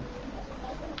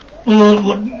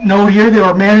 Note here, they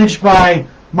were managed by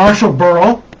Marshall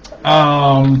Burrell.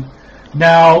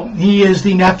 Now, he is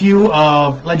the nephew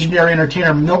of legendary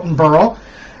entertainer Milton Berle.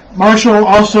 Marshall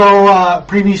also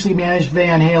previously managed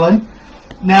Van Halen.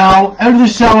 Now, Out of the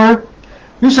Cellar,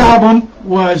 this album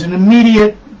was an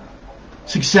immediate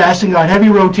success and got heavy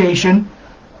rotation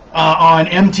on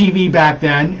MTV back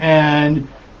then, and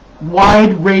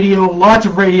wide radio, lots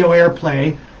of radio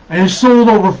airplay, and has sold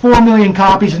over 4 million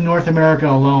copies in North America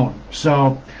alone.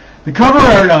 So, the cover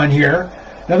art on here,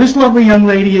 now this lovely young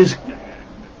lady is,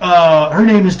 her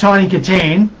name is Tawny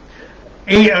Katane.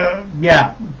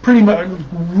 Yeah, pretty much,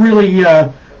 really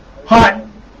hot.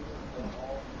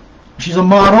 She's a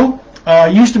model,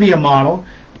 used to be a model,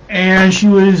 and she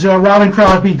was Robin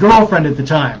Crosby's girlfriend at the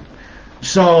time.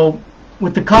 So,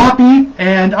 with the copy,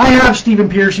 and I have Stephen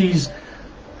Pearcy's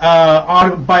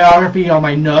autobiography on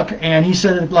my Nook, and he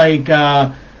said, like,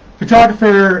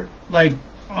 photographer, like,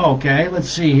 okay, let's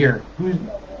see here.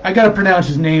 I gotta pronounce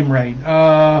his name right.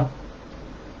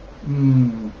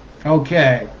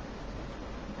 Okay.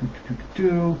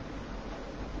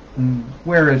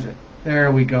 Where is it?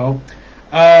 There we go.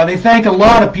 They thank a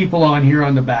lot of people on here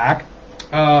on the back.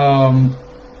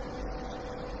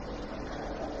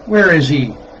 Where is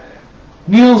he?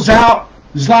 Neil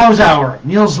Zlauzauer.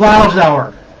 Neil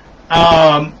Zlauzauer.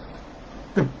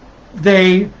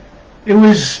 It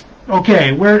was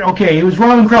it was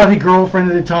Robin Crosby's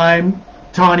girlfriend at the time,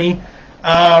 Tawny.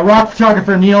 Rock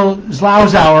photographer Neil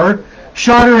Zlauzauer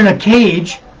shot her in a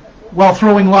cage while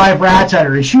throwing live rats at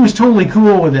her, and she was totally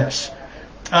cool with this.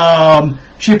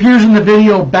 She appears in the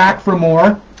video Back for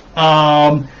More.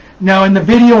 Now, in the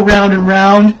video Round and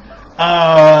Round,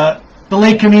 the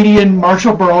late comedian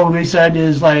Marshall Burrell, who he said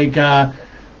is like the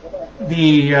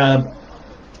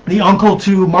uncle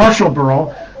to Marshall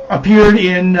Burrell, appeared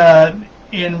in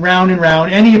Round and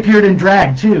Round, and he appeared in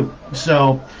drag too.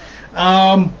 So,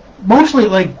 mostly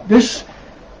like this.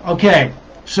 Okay,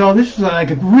 so this is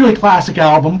like a really classic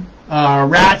album,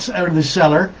 Rats Out of the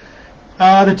Cellar.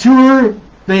 The tour,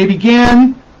 they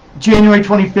began January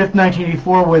 25th,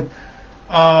 1984 with,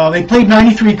 they played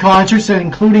 93 concerts, and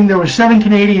including there were 7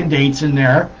 Canadian dates in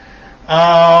there.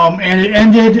 And it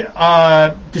ended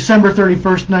December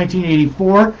 31st,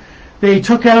 1984. They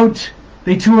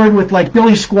toured with like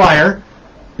Billy Squier.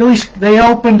 They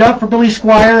opened up for Billy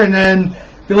Squier, and then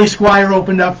Billy Squier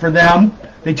opened up for them.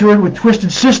 They toured with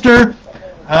Twisted Sister,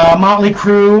 Motley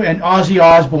Crue, and Ozzy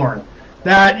Osbourne.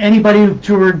 Any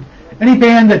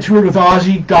band that toured with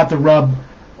Ozzy got the rub,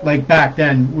 like back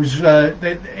then. Was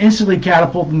they instantly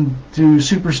catapulted them to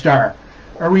superstar,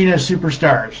 arena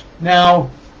superstars. Now,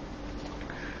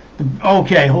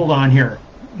 okay, hold on here.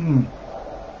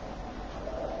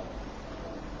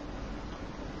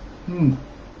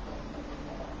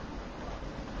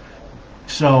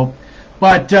 So,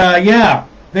 but yeah,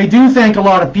 they do thank a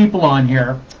lot of people on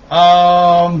here.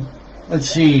 Let's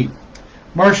see.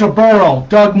 Marshall Burrell,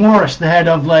 Doug Morris, the head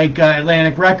of like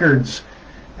Atlantic Records,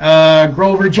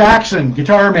 Grover Jackson,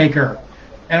 guitar maker,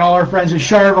 and all our friends at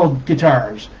Charvel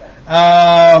Guitars.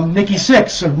 Nikki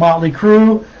Sixx of Motley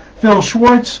Crue, Phil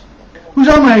Schwartz, who's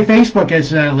on my Facebook,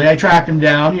 incidentally. I tracked him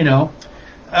down, you know.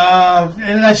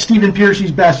 And that's Stephen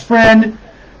Piercy's best friend.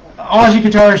 Aussie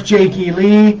guitarist Jake E.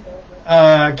 Lee,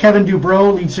 Kevin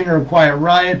Dubrow, lead singer of Quiet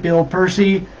Riot, Bill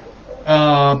Percy,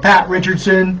 Pat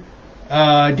Richardson,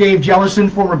 Dave Jellison,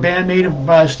 former bandmate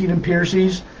of Stephen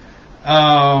Piercy's,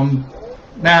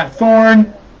 Matt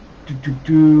Thorne,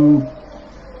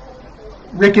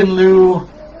 Rick and Lou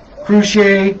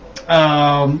Cruchet,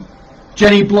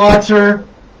 Jenny Blotzer,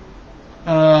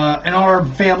 and all our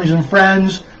families and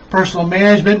friends, personal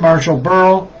management, Marshall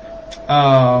Burl,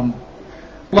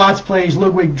 Blotz plays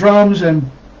Ludwig drums and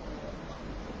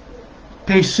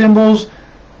bass cymbals,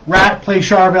 Rat plays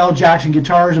Charvel Jackson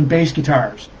guitars and bass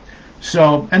guitars.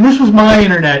 So, and this was my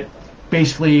internet,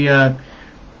 basically,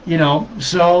 you know,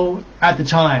 so, at the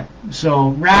time.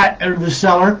 So, Rat out of the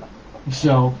cellar.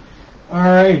 So,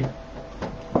 alright.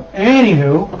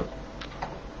 Anywho.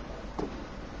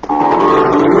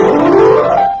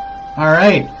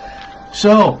 Alright.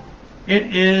 So,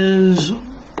 it is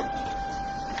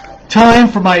time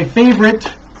for my favorite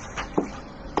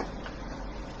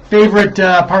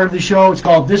part of the show. It's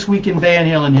called This Week in Van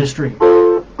Halen History.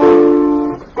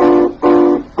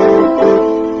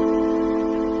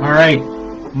 Alright.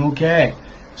 Okay.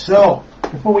 So,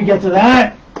 before we get to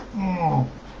that,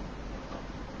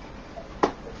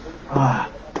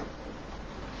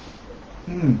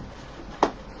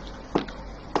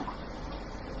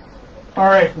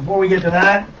 Alright, before we get to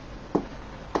that,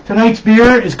 tonight's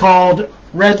beer is called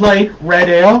Red Light Red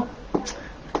Ale.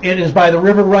 It is by the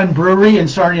River Run Brewery in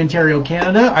Sarnia, Ontario,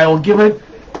 Canada. I will give it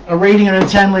a rating out of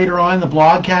 10 later on in the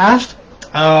blogcast.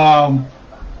 And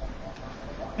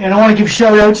I want to give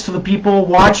shout-outs to the people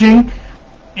watching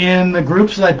in the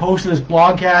groups that I posted this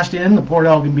blogcast in, the Port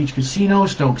Elgin Beach Casino,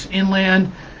 Stokes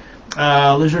Inland,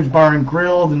 Lizard's Bar and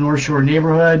Grill, the North Shore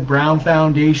Neighborhood, Brown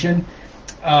Foundation,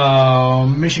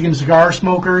 Michigan Cigar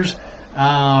Smokers,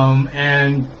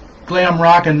 and Glam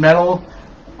Rock and Metal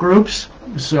groups.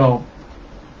 So,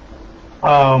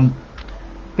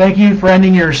 thank you for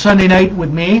ending your Sunday night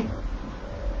with me.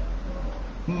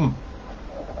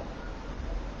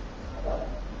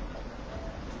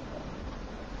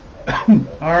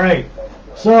 All right.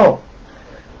 So,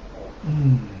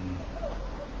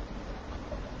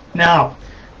 now,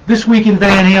 this week in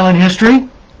Van Halen history.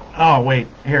 Oh, wait.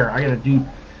 Here, I gotta do...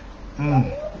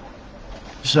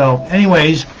 So,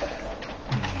 anyways...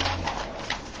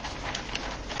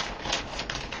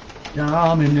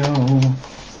 Domino.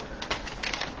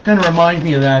 Kind of reminds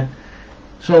me of that.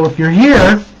 So, if you're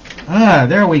here...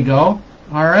 there we go.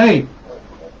 All right.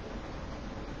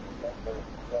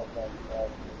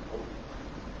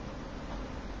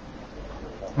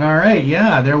 All right,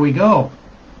 yeah, there we go.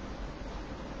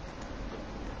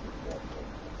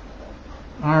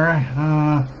 All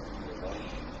right.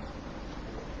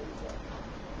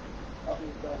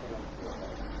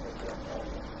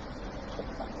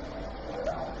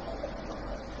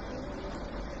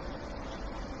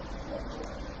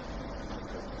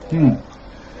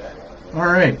 All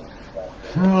right.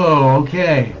 Oh,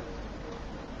 okay.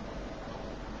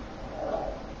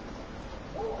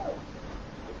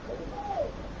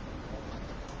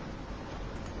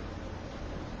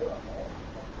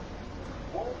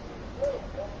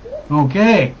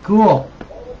 Okay, cool.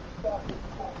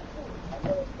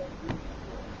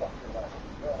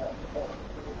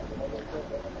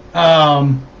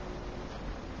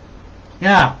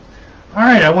 Yeah. All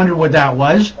right, I wondered what that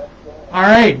was. All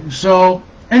right, so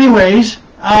anyways,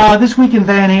 this week in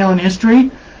Van Halen history,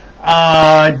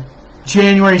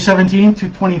 January 17th to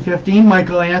 2015,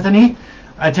 Michael Anthony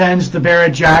attends the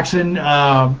Barrett Jackson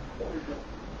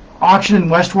auction in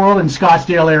Westworld in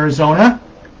Scottsdale, Arizona.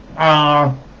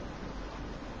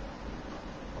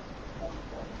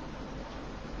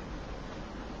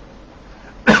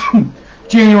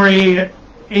 January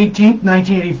 18th,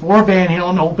 1984, Van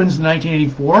Halen opens the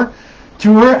 1984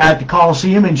 tour at the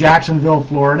Coliseum in Jacksonville,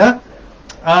 Florida.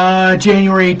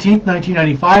 January 18th,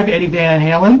 1995, Eddie Van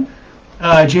Halen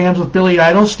jams with Billy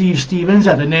Idol, Steve Stevens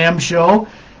at the NAMM show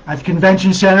at the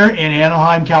Convention Center in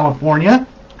Anaheim, California.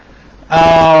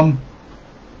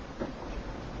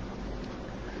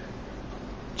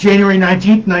 January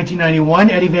 19th, 1991,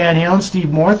 Eddie Van Halen,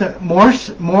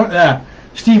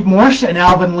 Steve Morse and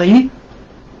Alvin Lee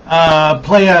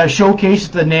play a showcase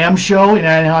at the NAMM show in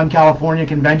Anaheim, California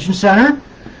Convention Center.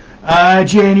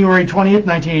 January 20th,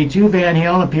 1982, Van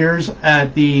Halen appears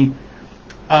at the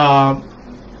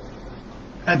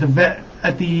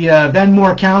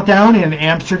Venmore Countdown in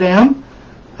Amsterdam.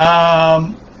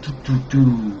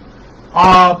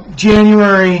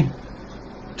 January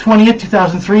 20th,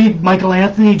 2003, Michael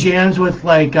Anthony jams with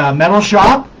like Metal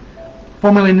Shop,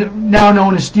 formerly now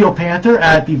known as Steel Panther,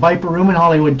 at the Viper Room in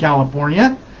Hollywood,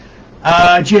 California.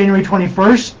 January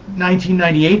 21st,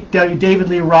 1998, David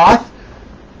Lee Roth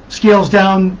scales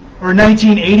down, or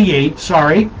 1988,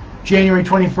 sorry, January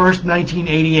 21st,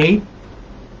 1988.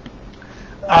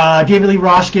 David Lee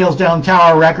Roth scales down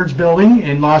Tower Records building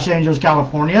in Los Angeles,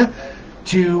 California,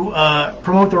 to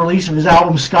promote the release of his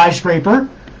album Skyscraper.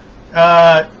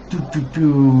 January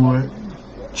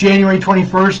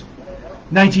 21st,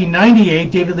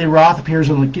 1998, David Lee Roth appears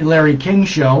on the Larry King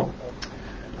Show.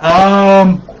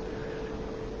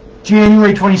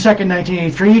 January 22nd,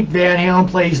 1983, Van Halen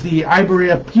plays the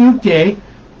Ibirapuque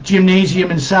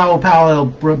Gymnasium in Sao Paulo,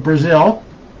 Brazil.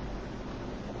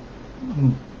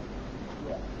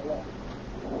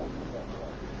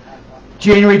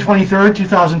 January 23rd,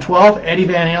 2012, Eddie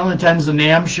Van Halen attends the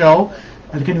NAMM show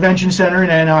at the Convention Center in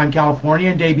Anaheim,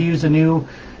 California, and debuts the new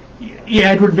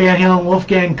Edward Van Halen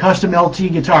Wolfgang Custom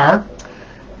LT guitar.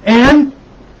 And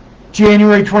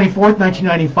January 24th,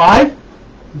 1995,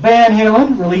 Van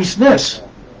Halen released this,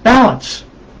 Balance.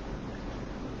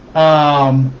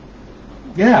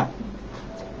 Yeah.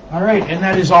 All right, and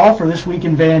that is all for this week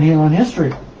in Van Halen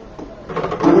history.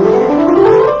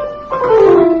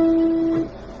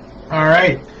 All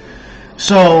right.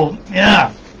 So,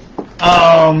 yeah.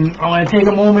 I want to take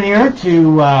a moment here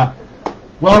to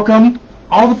welcome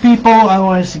all the people. I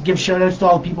want to give shout outs to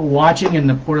all the people watching in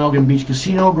the Port Elgin Beach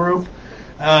Casino group,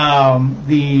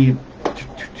 the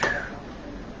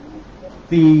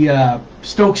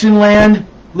Stokes Inland,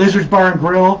 Lizards Bar and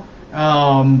Grill,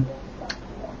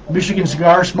 Michigan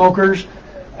Cigar Smokers,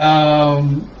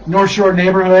 North Shore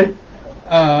Neighborhood,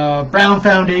 Brown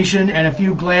Foundation, and a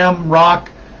few glam rock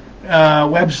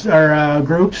groups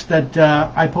that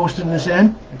I posted this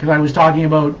in because I was talking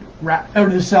about Out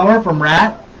of the Cellar from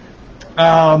Rat.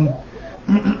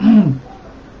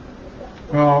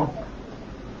 Well,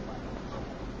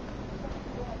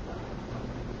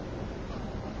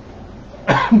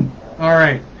 all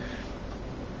right.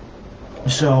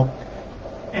 So,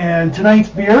 and tonight's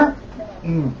beer.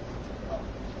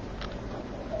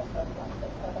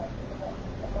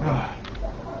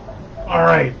 All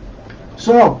right.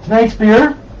 So, tonight's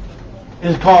beer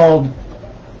is called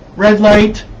Red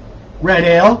Light Red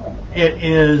Ale. It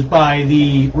is by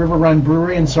the River Run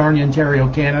Brewery in Sarnia, Ontario,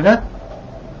 Canada.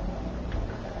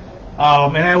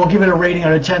 And I will give it a rating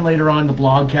out of 10 later on in the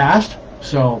blogcast.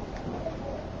 So,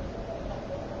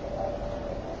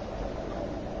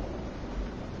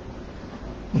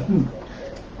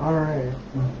 all right.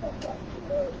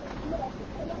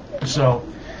 So,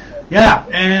 yeah,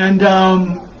 and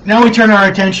now we turn our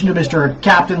attention to Mr.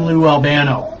 Captain Lou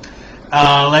Albano,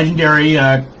 legendary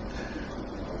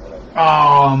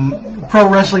pro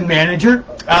wrestling manager,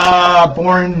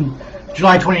 born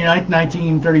July 29th,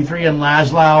 1933 in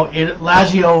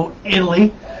Lazio,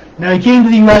 Italy. Now, he came to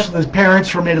the U.S. with his parents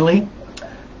from Italy,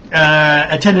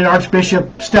 attended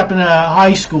Archbishop Stepina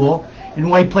High School in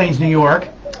White Plains, New York.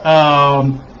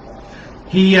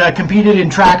 He competed in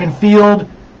track and field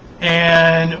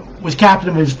and was captain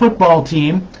of his football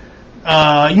team,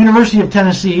 University of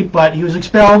Tennessee, but he was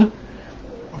expelled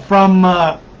from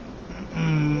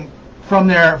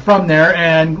there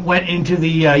and went into the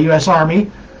U.S. Army,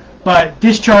 but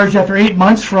discharged after 8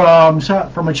 months from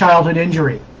a childhood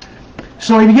injury.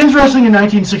 So he begins wrestling in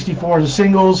 1964 as a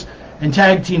singles and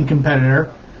tag team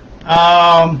competitor.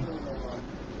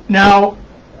 Now,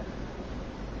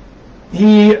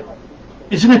 he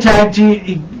is in a tag team.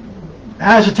 He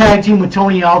has a tag team with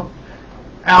Tony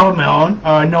Alamone,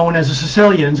 known as the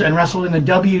Sicilians, and wrestled in the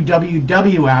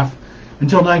WWF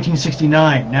until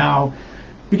 1969. Now,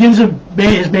 begins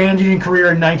his managing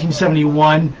career in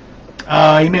 1971.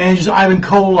 He manages Ivan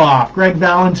Koloff, Greg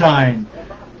Valentine,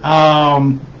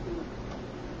 Don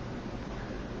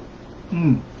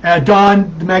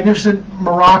the Magnificent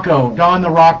Morocco, Don the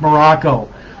Rock Morocco.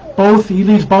 He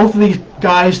leads both of these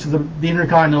guys to the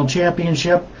Intercontinental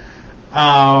Championship.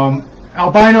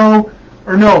 Albano,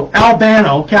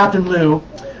 Captain Lou,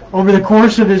 over the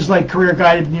course of his career,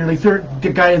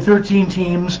 guided 13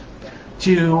 teams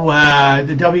to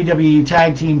the WWE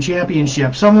Tag Team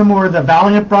Championship. Some of them were the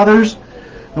Valiant Brothers,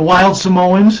 the Wild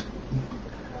Samoans,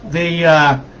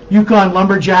 the Yukon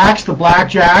Lumberjacks, the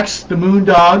Blackjacks, the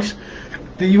Moondogs,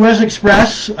 the U.S.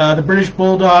 Express, the British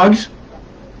Bulldogs,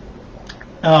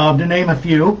 to name a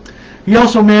few. He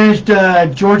also managed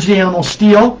George the Animal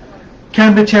Steele,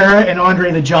 Ken Patera, and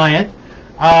Andre the Giant.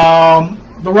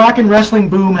 The rock and wrestling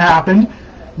boom happened.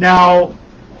 Now,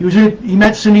 he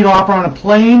met Cyndi Lauper on a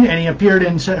plane, and he appeared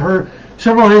in her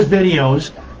several of his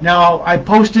videos. Now, I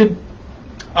posted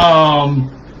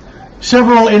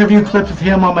several interview clips of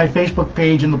him on my Facebook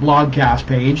page and the Blogcast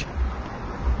page.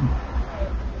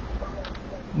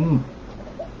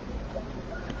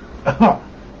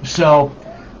 So,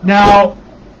 now,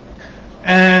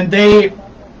 and they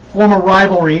form a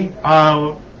rivalry.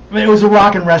 It was a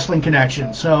rock and wrestling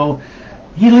connection. So,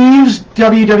 he leaves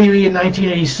WWE in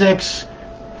 1986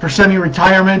 for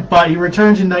semi-retirement, but he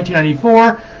returns in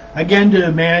 1994 again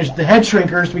to manage the Head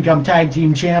Shrinkers to become tag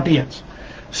team champions.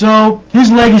 So his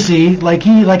legacy, like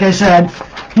I said,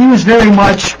 he was very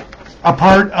much a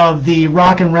part of the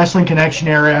rock and wrestling connection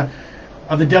era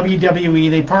of the WWE.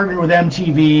 They partnered with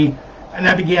MTV, and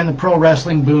that began the pro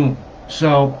wrestling boom.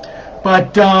 So,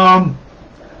 but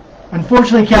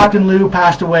unfortunately, Captain Lou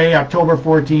passed away October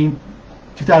 14,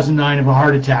 2009 of a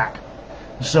heart attack.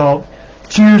 So,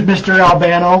 cheers, Mr.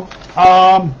 Albano.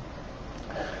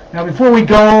 Now, before we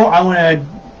go, I want to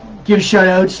give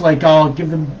shout-outs, like I'll give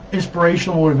them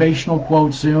inspirational, motivational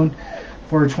quotes soon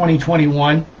for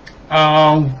 2021.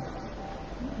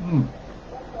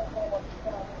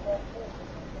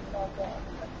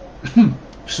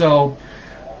 So,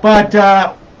 but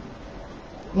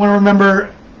want to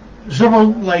remember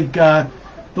several, like the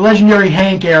legendary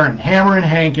Hank Aaron, Hammer and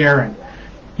Hank Aaron.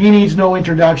 He needs no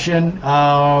introduction.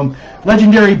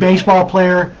 Legendary baseball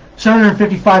player,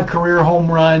 755 career home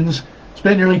runs,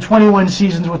 spent nearly 21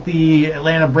 seasons with the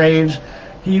Atlanta Braves.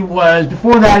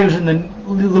 Before that, he was in the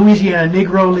Louisiana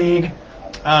Negro League.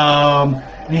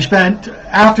 And he spent,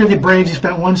 after the Braves, he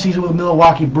spent one season with the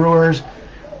Milwaukee Brewers.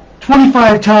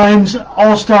 25 times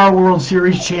All-Star World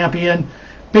Series champion,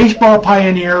 baseball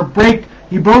pioneer.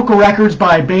 He broke records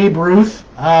by Babe Ruth.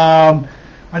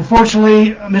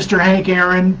 Unfortunately, Mr. Hank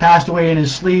Aaron passed away in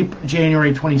his sleep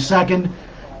January 22nd,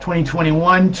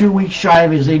 2021, 2 weeks shy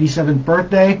of his 87th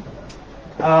birthday.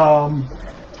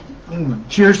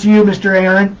 Cheers to you, Mr.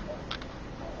 Aaron.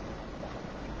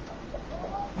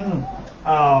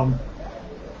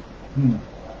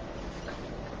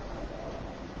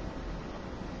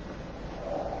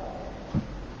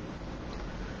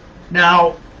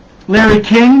 Now, Larry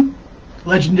King,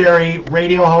 legendary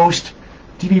radio host,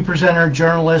 TV presenter,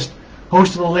 journalist,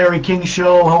 host of the Larry King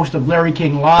Show, host of Larry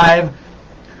King Live.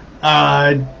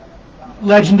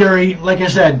 Legendary, like I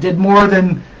said, did more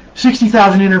than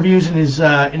 60,000 interviews in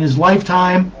his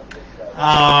lifetime.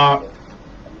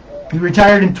 He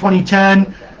retired in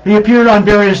 2010. He appeared on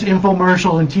various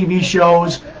infomercials and TV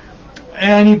shows,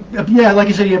 and like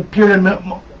I said, he appeared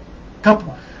on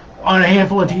a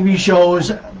handful of TV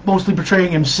shows, mostly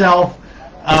portraying himself.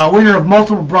 Winner of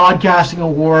multiple broadcasting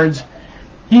awards.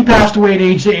 He passed away at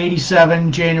age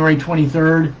 87, January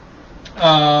 23rd.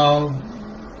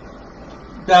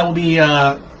 That will be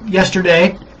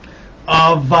yesterday.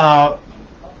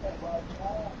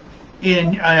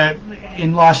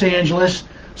 In Los Angeles,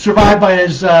 survived by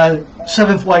his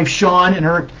seventh wife Sean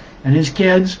and his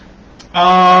kids.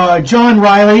 John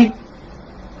Riley,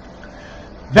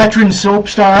 veteran soap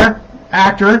star,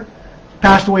 actor,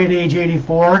 passed away at age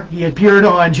 84. He appeared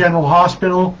on General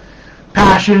Hospital,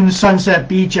 Passion, Sunset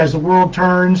Beach, As the World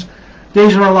Turns,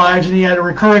 Days of Our Lives, and he had a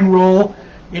recurring role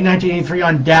in 1983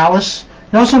 on Dallas.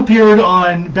 He also appeared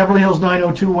on Beverly Hills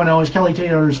 90210 as Kelly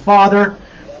Taylor's father,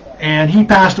 and he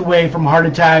passed away from a heart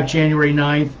attack January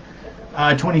 9th,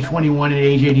 2021 at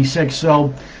age 86.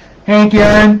 So, Hank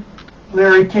Aaron,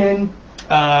 Larry King,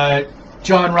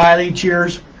 John Riley,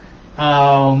 cheers.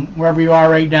 Wherever you are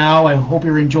right now, I hope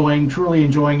you're truly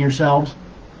enjoying yourselves.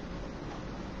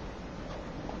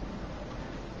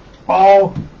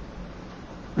 All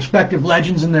respective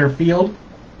legends in their field.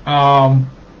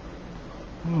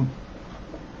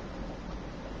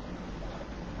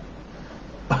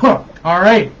 All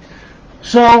right.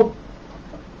 So,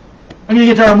 I'm going to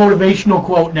get to our motivational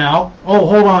quote now. Oh,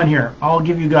 hold on here. I'll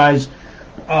give you guys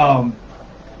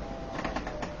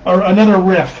another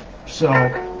riff. So,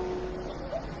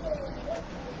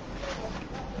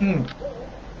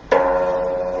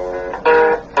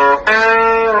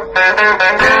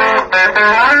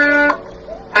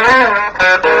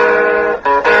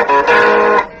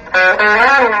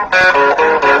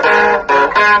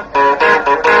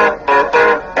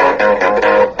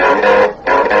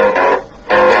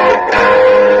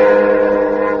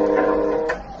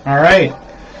 all right.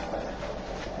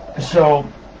 So,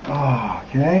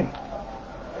 okay.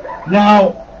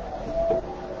 Now,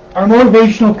 our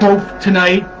motivational quote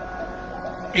tonight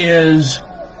is,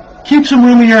 keep some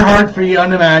room in your heart for the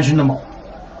unimaginable.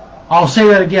 I'll say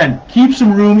that again. Keep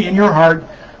some room in your heart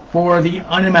for the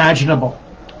unimaginable.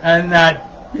 And that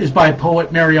is by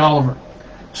poet Mary Oliver.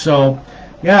 So,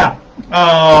 yeah.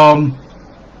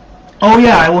 Oh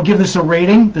yeah, I will give this a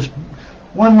rating. This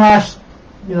one last,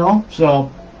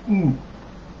 so.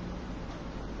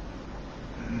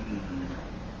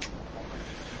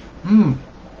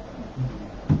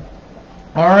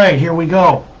 All right, here we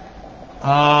go.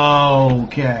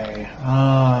 Okay,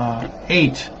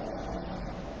 8.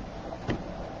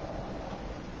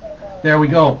 There we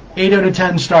go. 8 out of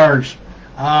 10 stars.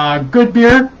 Good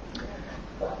beer.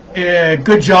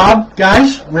 Good job,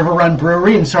 guys. River Run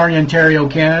Brewery in Sarnia, Ontario,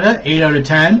 Canada. 8 out of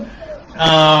 10.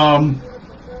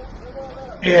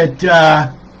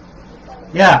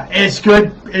 Yeah, it's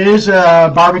good. It is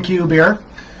a barbecue beer.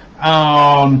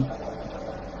 All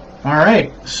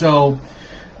right. So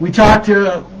we talked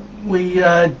about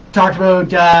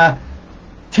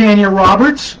Tanya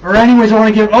Roberts. Or anyways, I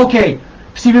want to give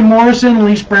Stephen Morrison,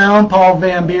 Elise Brown, Paul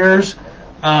Van Beers,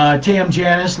 Tam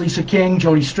Janis, Lisa King,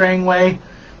 Jody Strangway.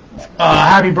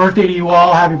 Happy birthday to you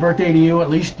all. Happy birthday to you. At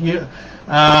least you,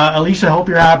 Elise, I hope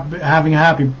you're having a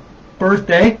happy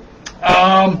birthday.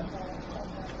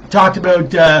 Talked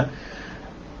about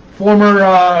former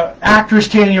actress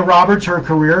Tanya Roberts, her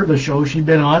career, the show she'd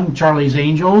been on, Charlie's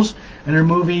Angels, and her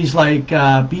movies like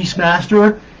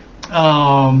Beastmaster,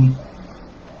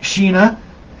 Sheena,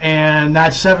 and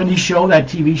that 70s show, that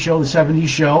TV show, the 70s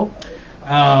show,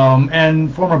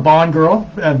 and former Bond girl,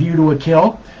 View to a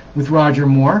Kill, with Roger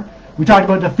Moore. We talked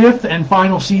about the 5th and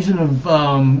final season of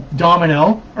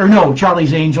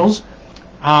Charlie's Angels.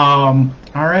 All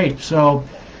right, so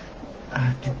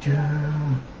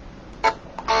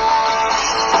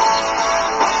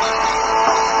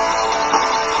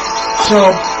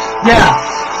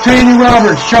Tanya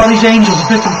Roberts, Charlie's Angels, the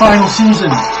 5th and final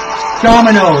season.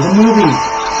 Domino, the movie.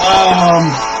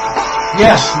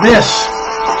 Yes, this.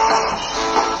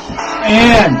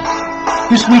 And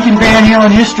This Week in Van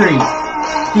Halen History,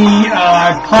 the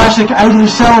classic Out of the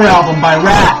Cellar album by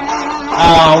Rat.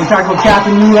 We talked about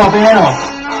Captain Lou Albano.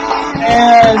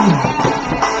 And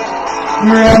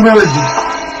we remembered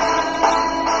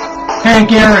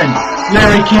Hank Aaron,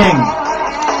 Larry King,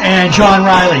 and John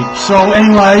Riley. So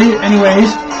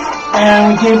anyways,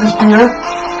 and we gave this beer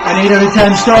an 8 out of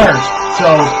 10 stars. So,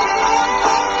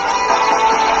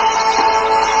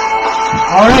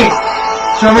 alright.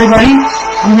 So everybody,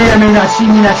 you may or may not see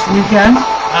me next weekend.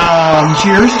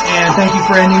 Cheers, and thank you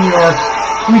for ending your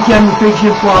weekend with Big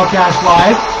Jims Blogcast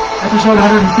Live, episode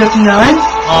 159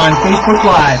 on Facebook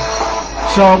Live.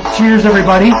 So, cheers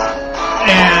everybody,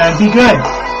 and be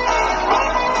good.